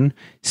return,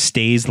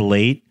 stays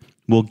late,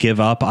 will give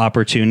up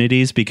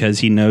opportunities because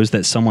he knows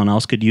that someone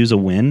else could use a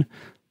win.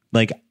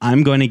 Like,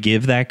 I'm going to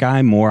give that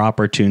guy more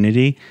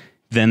opportunity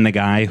than the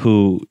guy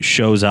who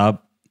shows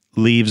up,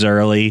 leaves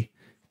early,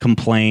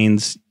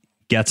 complains,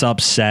 gets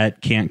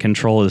upset, can't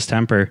control his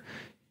temper,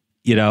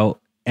 you know,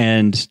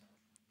 and,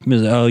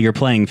 oh, you're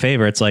playing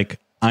favorites. Like,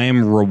 I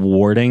am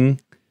rewarding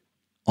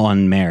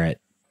on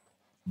merit.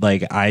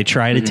 Like, I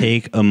try to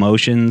take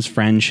emotions,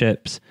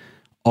 friendships,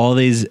 all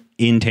these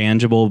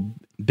intangible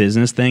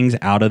business things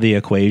out of the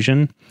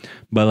equation.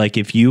 But like,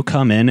 if you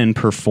come in and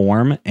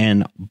perform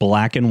and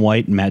black and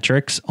white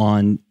metrics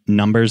on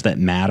numbers that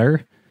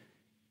matter,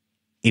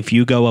 if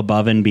you go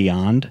above and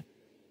beyond,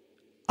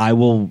 I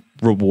will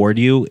reward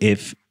you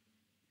if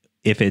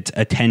it's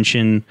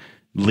attention,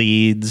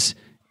 leads,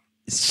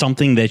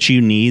 something that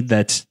you need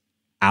that's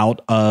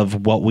out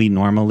of what we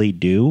normally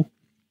do.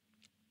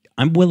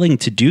 I'm willing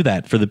to do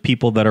that for the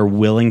people that are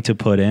willing to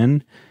put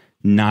in,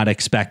 not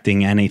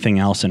expecting anything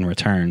else in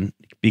return,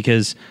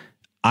 because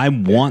I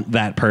want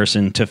that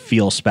person to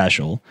feel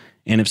special.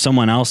 And if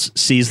someone else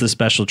sees the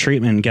special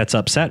treatment and gets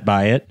upset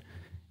by it,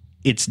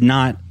 it's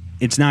not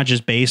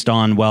just based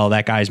on, well,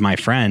 that guy's my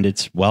friend.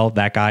 It's, well,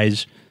 that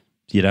guy's,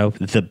 you know,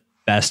 the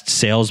best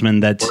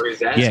salesman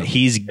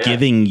he's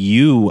giving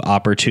you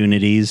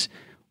opportunities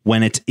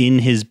when it's in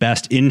his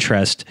best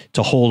interest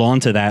to hold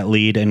on to that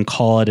lead and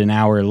call it an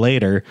hour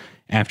later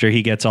after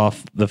he gets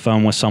off the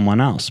phone with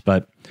someone else.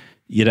 But,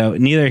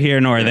 neither here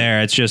nor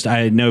there. It's just,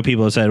 I know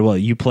people have said, well,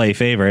 you play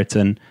favorites,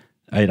 and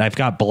I've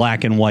got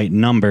black and white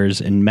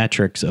numbers and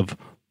metrics of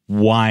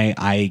why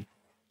I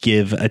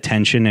give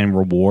attention and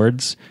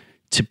rewards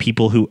to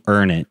people who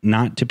earn it,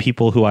 not to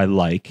people who I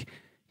like,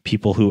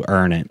 people who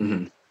earn it.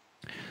 Mm-hmm.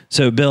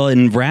 So, Bill,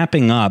 in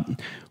wrapping up,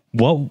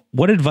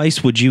 what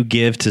advice would you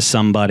give to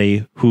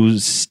somebody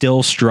who's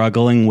still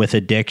struggling with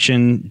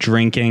addiction,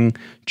 drinking,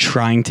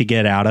 trying to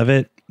get out of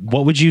it?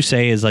 What would you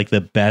say is like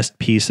the best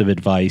piece of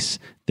advice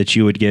that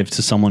you would give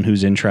to someone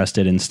who's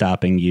interested in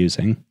stopping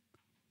using?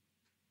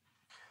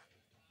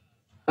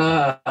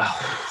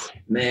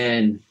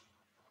 Man,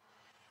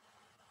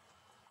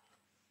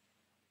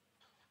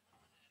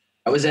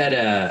 I was at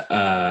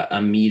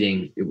a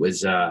meeting. It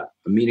was a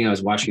meeting I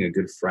was watching. A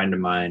good friend of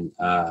mine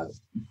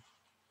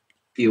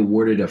be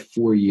awarded a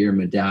 4-year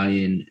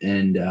medallion,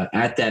 and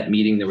at that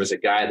meeting there was a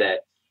guy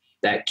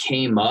that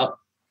came up.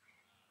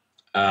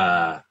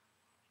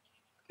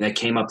 That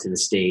came up to the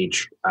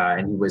stage,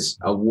 and he was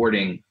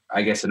awarding,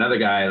 I guess, another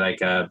guy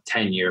like a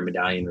 10-year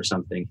medallion or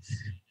something.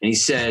 And he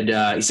said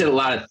a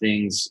lot of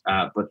things,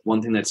 but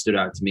one thing that stood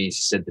out to me is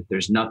he said that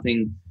there's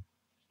nothing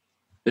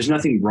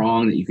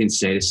wrong that you can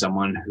say to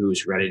someone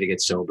who's ready to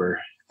get sober,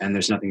 and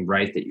there's nothing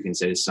right that you can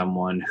say to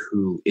someone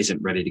who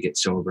isn't ready to get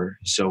sober.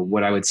 So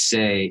what I would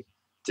say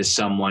to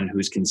someone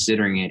who's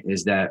considering it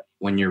is that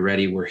when you're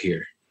ready, we're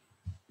here.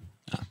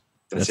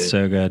 That's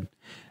so good.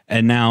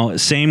 And now,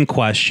 same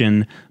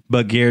question,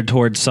 but geared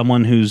towards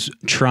someone who's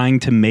trying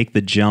to make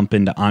the jump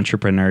into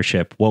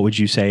entrepreneurship. What would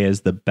you say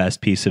is the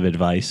best piece of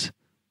advice?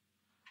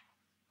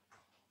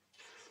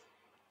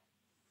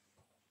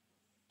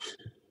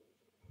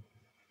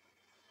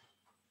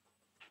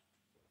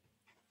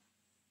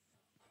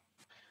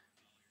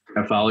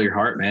 Follow your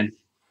heart, man.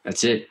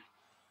 That's it.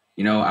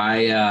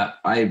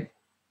 I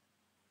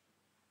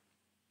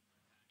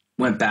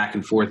went back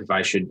and forth if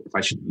I should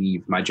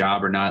leave my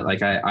job or not.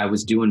 Like I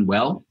was doing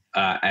well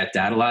at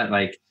that a lot.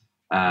 Like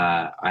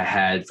I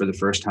had for the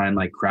first time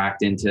like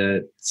cracked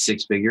into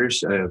 6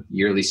 figures of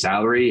yearly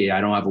salary.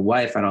 I don't have a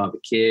wife. I don't have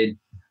a kid.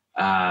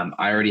 I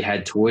already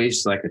had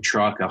toys like a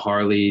truck, a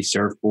Harley,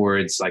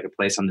 surfboards, like a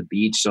place on the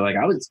beach. So like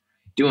I was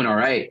doing all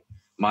right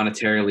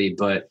monetarily,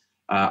 but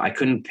I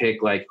couldn't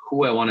pick like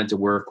who I wanted to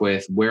work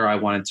with, where I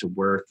wanted to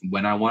work,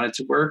 when I wanted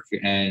to work.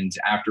 And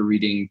after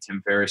reading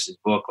Tim Ferriss's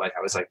book, like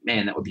I was like,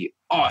 man, that would be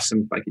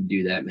awesome if I could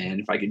do that,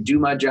 man. If I could do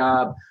my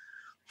job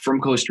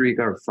from Costa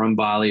Rica or from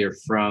Bali or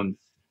from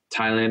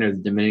Thailand or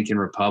the Dominican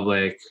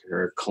Republic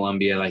or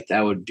Colombia, like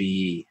that would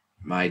be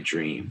my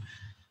dream.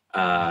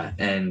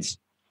 And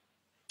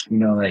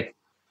like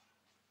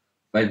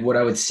what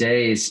I would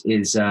say is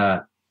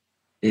talk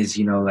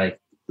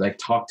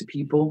to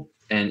people.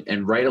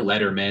 And write a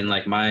letter, man.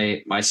 Like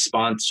my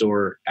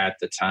sponsor at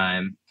the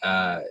time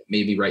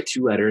made me write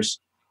 2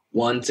 letters.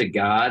 One to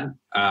God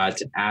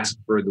to ask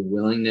for the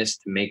willingness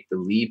to make the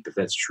leap if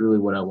that's truly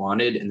what I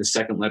wanted. And the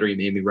second letter he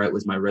made me write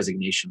was my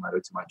resignation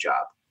letter to my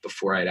job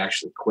before I'd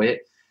actually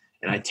quit.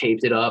 And I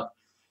taped it up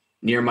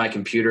near my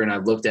computer and I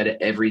looked at it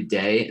every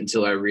day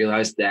until I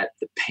realized that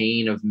the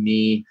pain of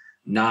me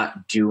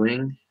not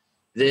doing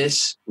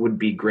this would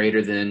be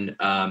greater than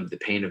the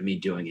pain of me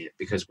doing it,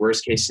 because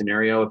worst case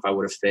scenario, if I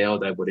would have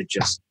failed, I would have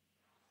just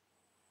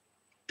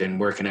been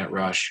working at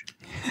Rush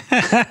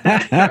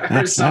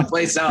or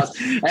someplace else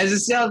as a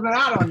salesman.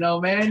 I don't know,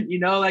 man.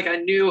 Like I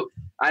knew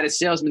I had a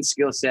salesman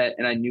skill set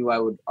and I knew I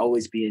would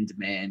always be in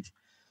demand.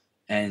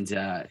 And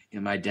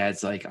my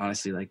dad's like,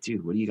 honestly, like,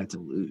 dude, what do you got to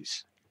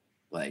lose?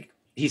 Like,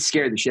 he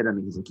scared the shit out of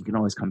me. He's like, you can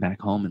always come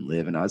back home and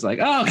live. And I was like,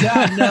 oh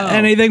God, no.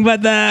 Anything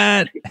but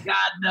that.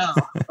 God, no.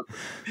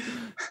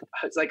 I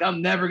was like,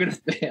 I'm never going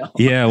to fail.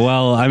 Yeah.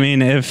 Well, I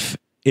mean, if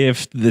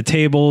the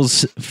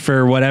tables,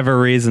 for whatever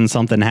reason,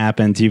 something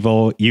happens, you've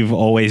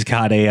always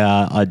got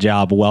a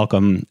job.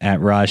 Welcome at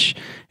Rush.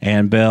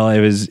 And Bill, it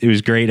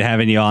was great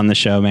having you on the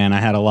show, man. I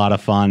had a lot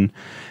of fun.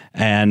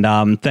 And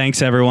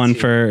thanks everyone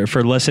for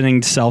listening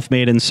to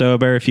Self-Made and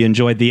Sober. If you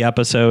enjoyed the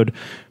episode,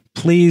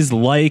 please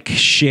like,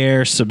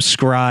 share,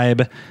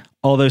 subscribe,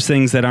 all those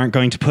things that aren't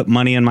going to put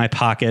money in my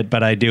pocket,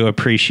 but I do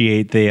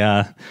appreciate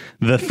the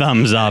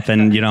thumbs up,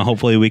 and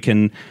hopefully we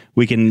can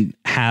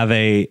have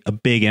a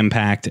big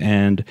impact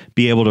and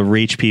be able to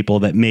reach people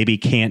that maybe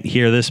can't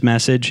hear this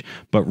message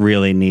but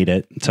really need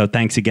it. So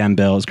thanks again,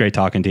 Bill. It's great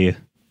talking to you.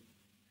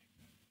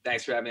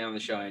 Thanks for having me on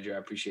the show, Andrew. I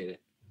appreciate it.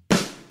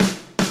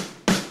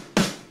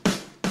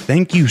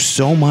 Thank you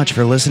so much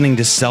for listening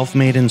to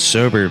Self-Made and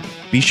Sober.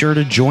 Be sure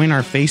to join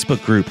our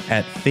Facebook group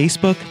at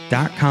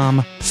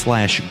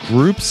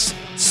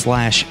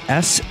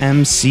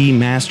facebook.com/groups/SMC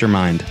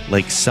Mastermind,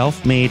 like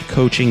Self-Made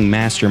Coaching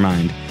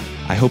Mastermind.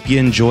 I hope you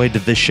enjoyed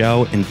the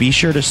show, and be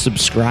sure to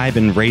subscribe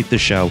and rate the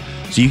show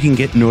so you can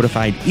get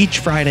notified each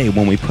Friday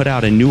when we put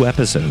out a new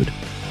episode.